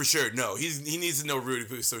 oh yeah, for sure. No, he needs to know Rudy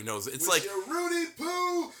Poo so he knows it's with your Rudy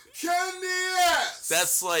Poo candy ass.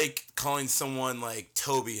 That's like calling someone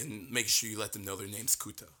Toby and making sure you let them know their name's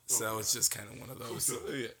Kuta. So it's just kind of one of those.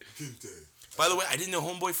 Kuta. Yeah. Kuta. By the way, I didn't know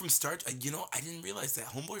Homeboy from Star. I didn't realize that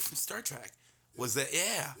Homeboy from Star Trek was that.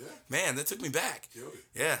 Yeah. Man, that took me back. Killed it.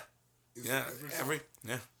 Yeah.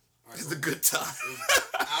 It's a good time.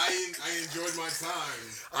 I enjoyed my time.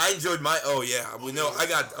 I enjoyed my. Oh yeah, I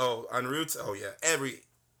got on Roots. Oh yeah,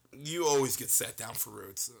 you always get sat down for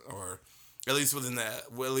Roots, or at least within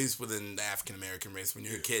the African American race. When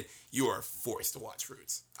you're a kid, you are forced to watch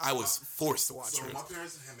Roots. I was forced to watch Roots. So my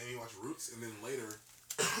parents had made me watch Roots, and then later,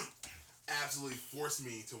 absolutely forced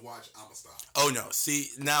me to watch Amistad. Oh no! See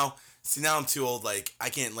now I'm too old. I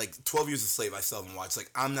can't. 12 Years a Slave. I still haven't watched.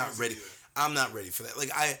 I'm not ready. I'm not ready for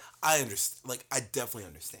that. I understand. I definitely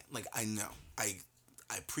understand. I know. I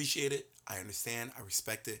appreciate it. I understand. I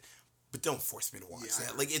respect it. But don't force me to watch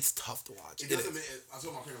that. It's tough to watch. It doesn't. I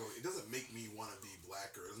told my parents, it doesn't make me want to be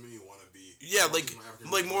black, or it doesn't make me want to be. Yeah,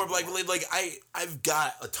 more black related. I've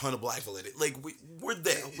got a ton of black related. We're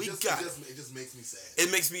there. It just makes me sad. It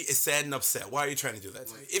makes me sad and upset. Why are you trying to do that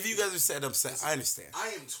to me? If you guys are sad and upset, I understand. I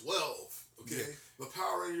am 12. Okay, the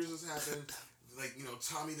Power Rangers has happened. like,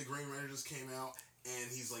 Tommy the Green Ranger just came out,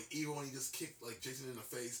 and he's like evil, and he just kicked like Jason in the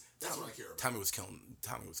face. That's what I care about. Tommy was killing.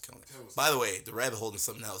 By the way, the rabbit hole and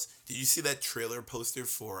something else. Did you see that trailer poster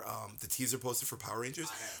for the teaser poster for Power Rangers?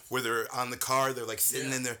 I have. Where they're on the car, they're like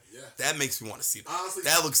sitting in there. Yeah. That makes me want to see that. Honestly,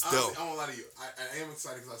 that looks dope. I won't lie to you. I am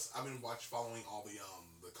excited because I've been following all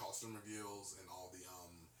the costume reveals and all the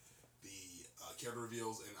character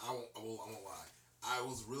reveals, and I won't lie. I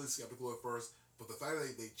was really skeptical at first, but the fact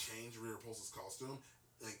that they changed Rita Repulsa's costume.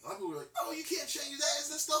 Like, a lot of people were like, oh, you can't change that.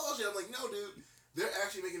 It's the stop motion. I'm like, no, dude. They're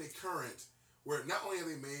actually making it current where not only have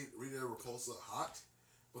they made Rita Repulsa hot,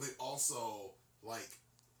 but they also, like,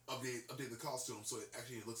 update the costume so it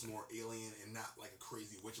actually looks more alien and not like a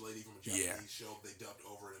crazy witch lady from a Japanese show they dubbed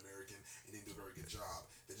over in American and didn't do a very good job.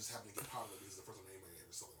 They just happened to get popular because it's the first time anybody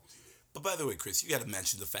ever saw it on TV. But by the way, Chris, you got to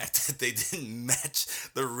mention the fact that they didn't match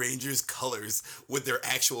the Rangers' colors with their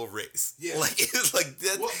actual race. Yeah, like it's like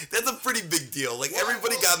that. Well, that's a pretty big deal. Like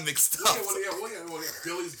everybody got mixed up.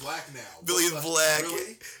 Billy's black now. Billy's black.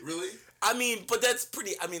 Really? I mean, but that's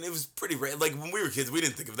pretty. I mean, it was pretty rare. Like when we were kids, we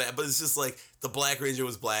didn't think of that. But it's just like the Black Ranger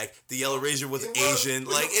was black, the Yellow Ranger was Asian.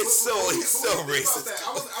 Like it's so racist.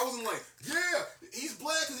 I wasn't like, yeah, he's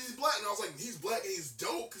black because he's black, and I was like, he's black and he's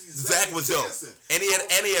dope because he's Zach was dope, and he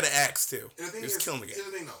had an axe too. And the thing he was killing the game.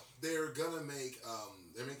 Here's the thing, though, they're gonna make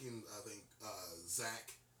they're making I think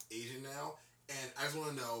Zach Asian now, and I just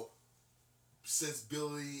want to know, since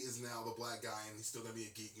Billy is now the black guy and he's still gonna be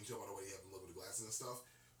a geek, you can tell by the way he has him live with the glasses and stuff.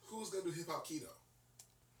 Who's gonna do hip hop keto?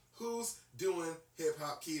 Who's doing hip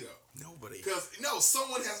hop keto? Nobody. Because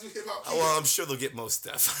someone has to do hip hop keto. Oh, well, I'm sure they'll get most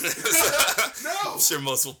stuff. No, I'm sure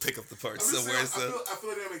most will pick up the parts somewhere. I feel like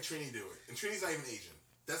they're gonna make Trini do it, and Trini's not even Asian.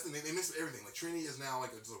 That's the name. They mix everything. Like Trini is now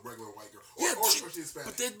like just a regular white girl, or she's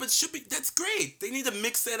Hispanic. But should be. That's great. They need to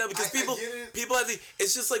mix that up because people have the.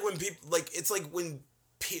 It's just like when people it's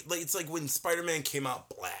like when Spider-Man came out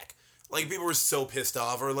black. Like people were so pissed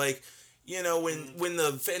off, or like. When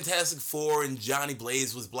the Fantastic Four and Johnny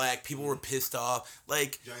Blaze was black, people were pissed off.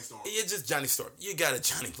 Like Johnny Storm. It's just Johnny Storm. You got a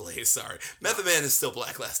Johnny Blaze. Sorry, Method Man is still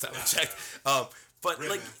black. Last time I checked. But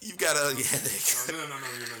Red like man. you've got to No,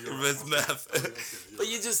 you're right. Meth. But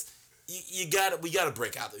you just we gotta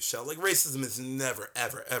break out this shell. Like racism is never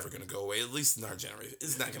ever gonna go away. At least in our generation,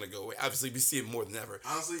 it's not gonna go away. Obviously, we see it more than ever.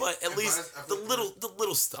 Honestly, but at least the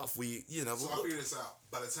little stuff So I figured this out.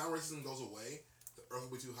 By the time racism goes away, the Earth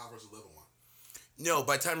will be too hot for us to live on. No,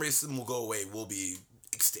 by the time racism will go away, we'll be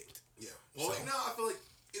extinct. Yeah. Well, I feel like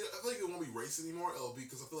it won't be racist anymore. It'll be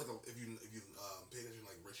because I feel like if you pay attention to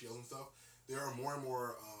like ratios and stuff, there are more and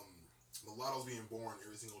more mulattoes being born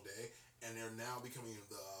every single day, and they're now becoming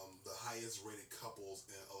the highest rated couples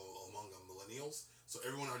among millennials. So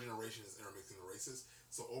everyone in our generation is intermixing the races.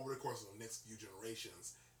 So over the course of the next few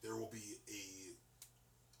generations, there will be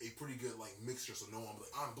a pretty good like mixture. So no one will be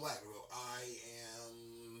like, I'm black. Or I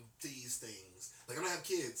am these things. Like I'm gonna have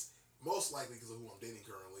kids, most likely because of who I'm dating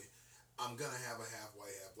currently. I'm gonna have a half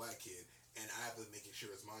white, half black kid, and I have to make sure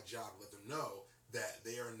it's my job to let them know that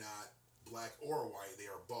they are not black or white; they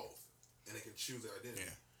are both, and they can choose their identity.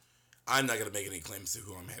 Yeah. I'm not gonna make any claims to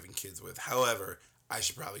who I'm having kids with. However, I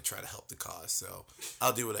should probably try to help the cause, so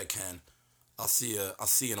I'll do what I can. I'll see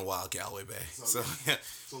you in a while, Galway Bay. So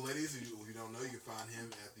ladies, if you don't know, you can find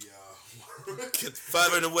him at the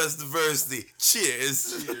 500 West Diversity.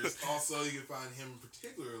 Cheers. Cheers. Also, you can find him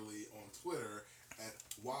particularly on Twitter at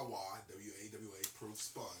Wawa, WAWA Proof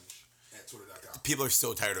Sponge at Twitter.com. People are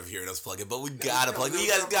so tired of hearing us plug it, but we gotta plug it.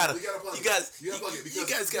 You guys gotta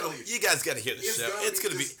hear the show. It's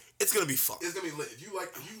gonna be fun. It's gonna be lit. If you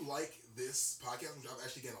like this podcast, which I've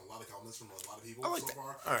actually gotten a lot of comments from a lot of people so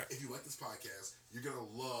far. All right. If you like this podcast, you're gonna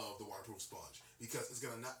love the Waterproof Sponge because it's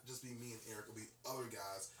gonna not just be me and Eric. It'll be other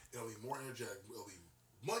guys. It'll be more energetic. It'll be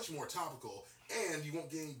much more topical, and you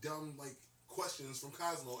won't get any dumb like questions from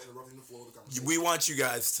Cosmo interrupting the flow of the conversation. We want you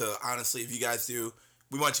guys to honestly, if you guys do,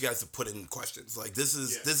 we want you guys to put in questions. Like this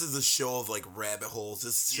is a show of like rabbit holes.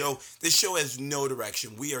 This show has no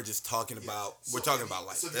direction. We are just talking about we're talking about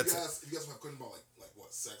life. So if you guys have questions about like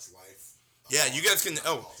what sex life. Yeah, you guys can.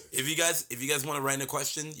 If you guys want to write in a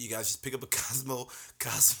question, you guys just pick up a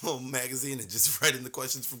Cosmo magazine and just write in the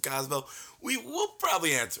questions from Cosmo. We'll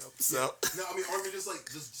probably answer them. So no, I mean, or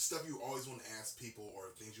just stuff you always want to ask people,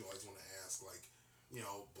 or things you always want to ask, like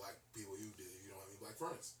black people you don't have any black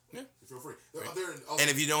friends. Yeah, you feel free. And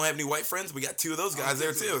if you don't have any white friends, we got two of those guys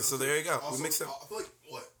there too. So there you go. Also, we mix them. I feel like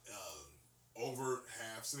over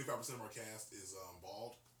half, 75% of our cast is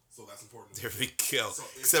bald. So that's important. There we go. So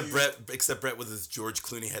except Brett with his George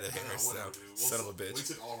Clooney headed hair. Son of a bitch. We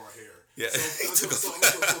took all of our hair. Yeah. So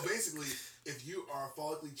basically, if you are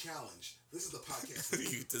follically challenged, this is the podcast for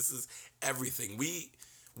you. This is everything.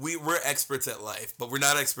 We're experts at life, but we're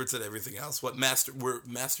not experts at everything else. We're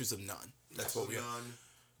masters of none. That's what we are. None,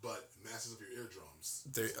 but masters of your eardrums.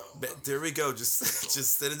 There we go. Just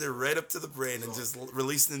sending it right up to the brain and just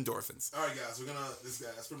releasing endorphins. All right, guys.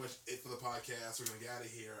 That's pretty much it for the podcast. We're gonna get out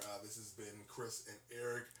of here. This has been Chris and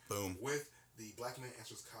Eric. Boom. With the Black Man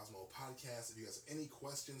Answers Cosmo podcast. If you guys have any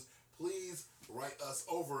questions, please write us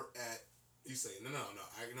over at. You say no.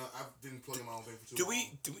 I've been plugging my own thing for too long.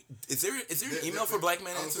 Is there an email for Black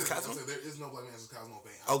Man Answers Cosmo? There is no Black Man Answers Cosmo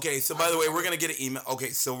thing. Okay, so by the way, we're gonna get an email. Okay,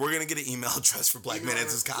 so we're gonna get an email address for Black Man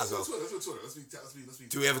Answers Cosmo. Let's do Twitter. Let's be.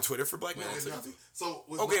 Do we have a Twitter for Black Man Answers Cosmo? So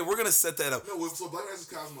we're gonna set that up. So Black Man Answers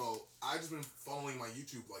Cosmo, I just been following my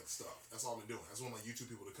YouTube stuff. That's all I've been doing. I just want my YouTube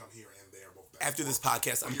people to come here and there. After this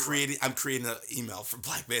podcast, I'm creating an email for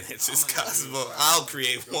Black Man Answers Cosmo. I'll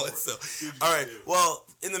create one. So, all right. Well,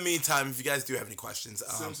 in the meantime, if you guys do have any questions,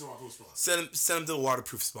 send them to the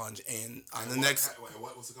Waterproof Sponge, and on the next.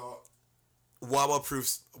 What's it called?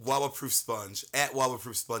 Wawaproof Sponge at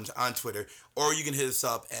Wawaproof Sponge on Twitter, or you can hit us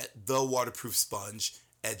up at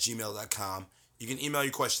thewaterproofsponge@gmail.com. You can email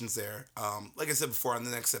your questions there. Like I said before, on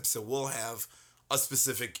the next episode, we'll have a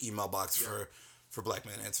specific email box for Black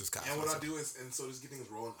Man Answers Cosmo. And what I do is, so just get things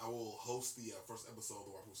rolling, I will host the first episode of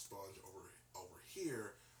the Waterproof Sponge over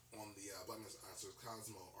here on the Black Man Answers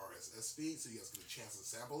Cosmo RSS feed, so you guys get a chance to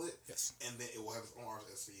sample it. Yes. And then it will have its own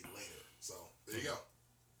RSS feed later. So there you go.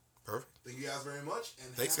 Perfect. Thank you guys very much,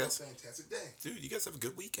 and Thanks, have guys. a fantastic day. Dude, you guys have a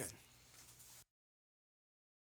good weekend.